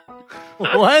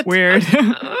 What? Weird.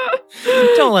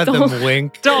 Don't let them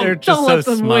wink. They're just Don't let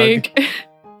so them smug.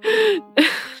 wink.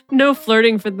 No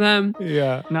flirting for them.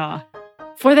 Yeah. Nah.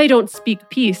 For they don't speak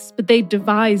peace, but they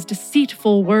devise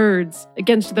deceitful words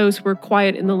against those who are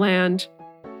quiet in the land.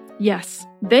 Yes,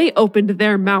 they opened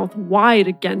their mouth wide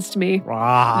against me.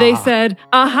 Ah. They said,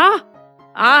 aha,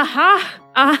 aha,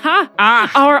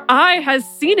 aha, our eye has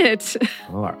seen it.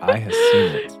 Oh, our eye has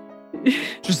seen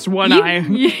it. Just one eye.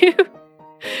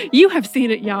 You have seen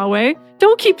it, Yahweh.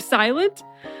 Don't keep silent.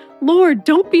 Lord,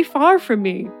 don't be far from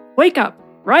me. Wake up,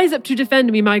 rise up to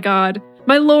defend me, my God.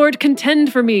 My Lord,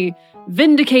 contend for me.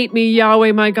 Vindicate me,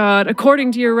 Yahweh, my God,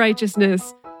 according to your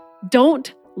righteousness.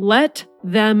 Don't let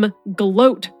them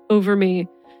gloat over me.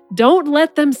 Don't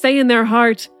let them say in their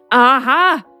heart,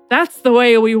 aha, that's the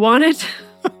way we want it.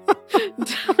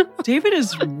 David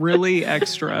is really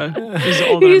extra. Is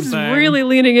all He's I'm saying. really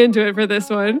leaning into it for this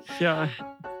one. Yeah.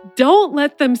 Don't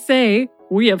let them say,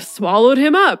 we have swallowed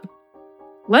him up.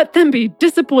 Let them be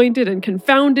disappointed and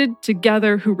confounded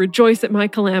together who rejoice at my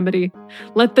calamity.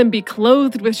 Let them be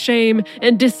clothed with shame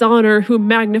and dishonor who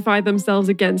magnify themselves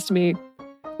against me.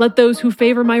 Let those who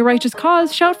favor my righteous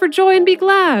cause shout for joy and be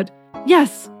glad.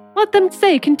 Yes, let them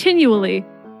say continually,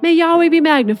 may Yahweh be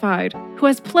magnified, who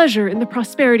has pleasure in the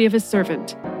prosperity of his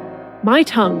servant. My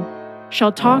tongue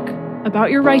shall talk about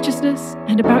your righteousness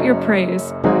and about your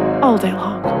praise all day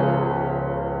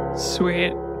long.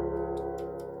 Sweet.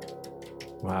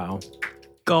 Wow.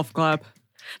 Golf clap.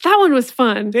 That one was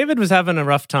fun. David was having a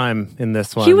rough time in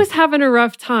this one. He was having a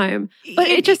rough time, but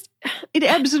it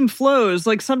ebbs and flows.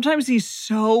 Like sometimes he's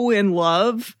so in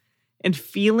love and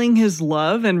feeling his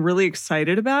love and really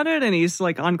excited about it. And he's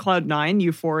like on cloud nine,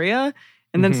 euphoria.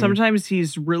 And then sometimes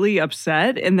he's really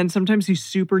upset. And then sometimes he's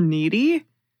super needy.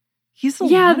 He's a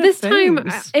lot of this time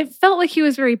things. it felt like he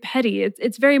was very petty.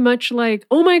 It's very much like,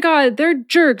 oh my God, they're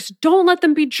jerks. Don't let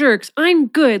them be jerks. I'm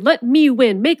good. Let me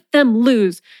win. Make them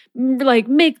lose. Like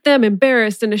make them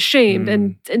embarrassed and ashamed,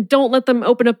 and don't let them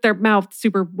open up their mouth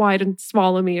super wide and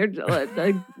swallow me.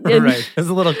 Right, it's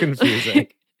a little confusing.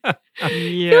 I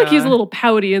feel like he's a little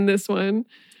pouty in this one.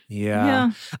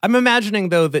 Yeah. I'm imagining,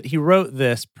 though, that he wrote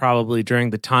this probably during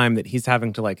the time that he's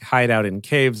having to like hide out in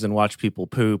caves and watch people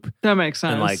poop. That makes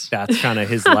sense. And like that's kind of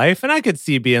his life. And I could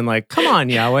see being like, come on,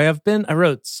 Yahweh, I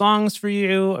wrote songs for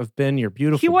you. I've been your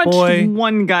beautiful he watched boy.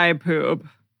 one guy poop.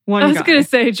 I was going to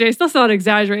say, Jace, let's not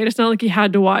exaggerate. It's not like he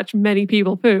had to watch many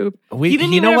people poop. He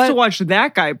didn't even have to watch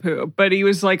that guy poop, but he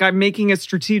was like, I'm making a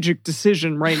strategic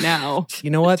decision right now. You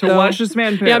know what, to watch this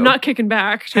man poop. Yeah, I'm not kicking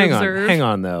back to observe. Hang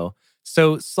on, though.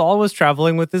 So Saul was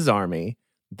traveling with his army.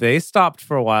 They stopped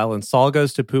for a while, and Saul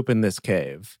goes to poop in this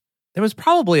cave. There was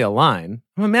probably a line.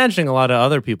 I'm imagining a lot of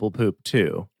other people poop,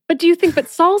 too. But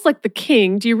Saul's like the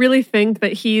king. Do you really think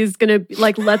that he's going to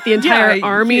like let the entire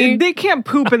army? They can't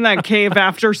poop in that cave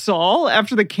after Saul,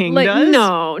 after the king does.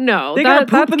 No. They gotta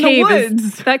poop in the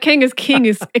woods. That king is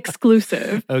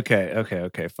exclusive.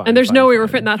 Okay, fine. And there's no way we're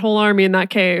fitting that whole army in that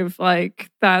cave. Like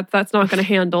that's not going to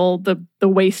handle the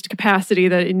waste capacity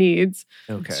that it needs.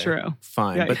 Okay. It's true.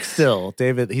 Fine. Yikes. But still,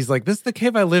 David, he's like, this is the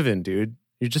cave I live in, dude.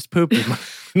 You just pooped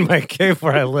in my cave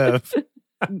where I live.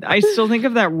 I still think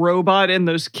of that robot and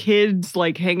those kids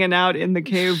like hanging out in the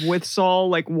cave with Saul,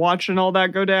 like watching all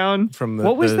that go down. From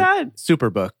what was that?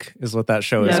 Superbook is what that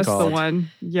show is called. That's the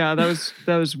one. Yeah, that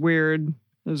was weird.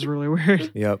 That was really weird.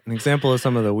 Yep, an example of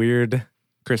some of the weird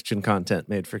Christian content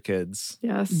made for kids.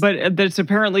 Yes, but that's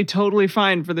apparently totally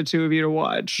fine for the two of you to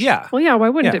watch. Yeah. Well, yeah. Why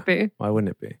wouldn't it be? Why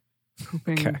wouldn't it be?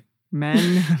 Pooping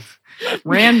men,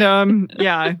 random.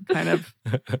 Yeah, kind of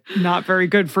not very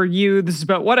good for youths,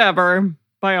 but whatever.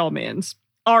 By all means.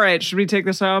 All right, should we take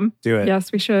this home? Do it.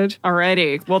 Yes, we should.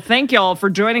 Alrighty. Well, thank y'all for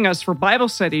joining us for Bible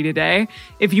study today.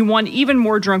 If you want even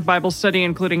more Drunk Bible Study,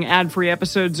 including ad-free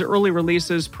episodes, early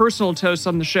releases, personal toasts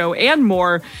on the show, and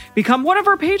more, become one of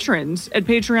our patrons at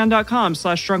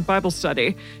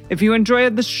patreon.com/drunkbiblestudy. If you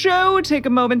enjoyed the show, take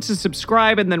a moment to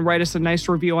subscribe and then write us a nice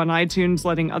review on iTunes,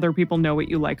 letting other people know what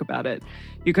you like about it.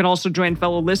 You can also join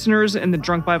fellow listeners in the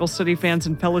Drunk Bible Study Fans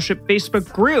and Fellowship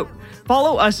Facebook group.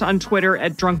 Follow us on Twitter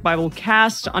at Drunk Bible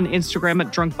Cast, on Instagram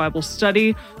at Drunk Bible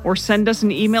Study, or send us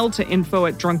an email to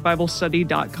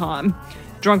info@drunkbiblestudy.com.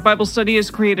 Drunk Bible Study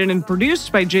is created and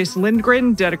produced by Jason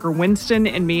Lindgren, Dedeker Winston,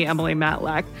 and me, Emily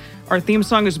Matlack. Our theme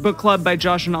song is Book Club by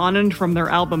Josh and Anand from their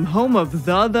album Home of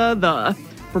the.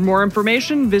 For more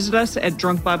information, visit us at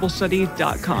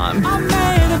drunkbiblestudy.com. I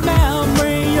made a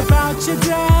memory about your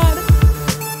dad.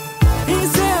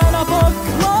 He's in a book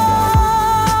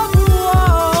club.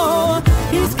 Whoa.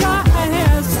 He's got a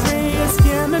history of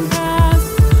skimming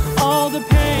past all the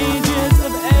pages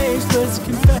of ageless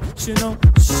confessional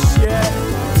shit.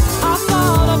 I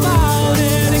thought about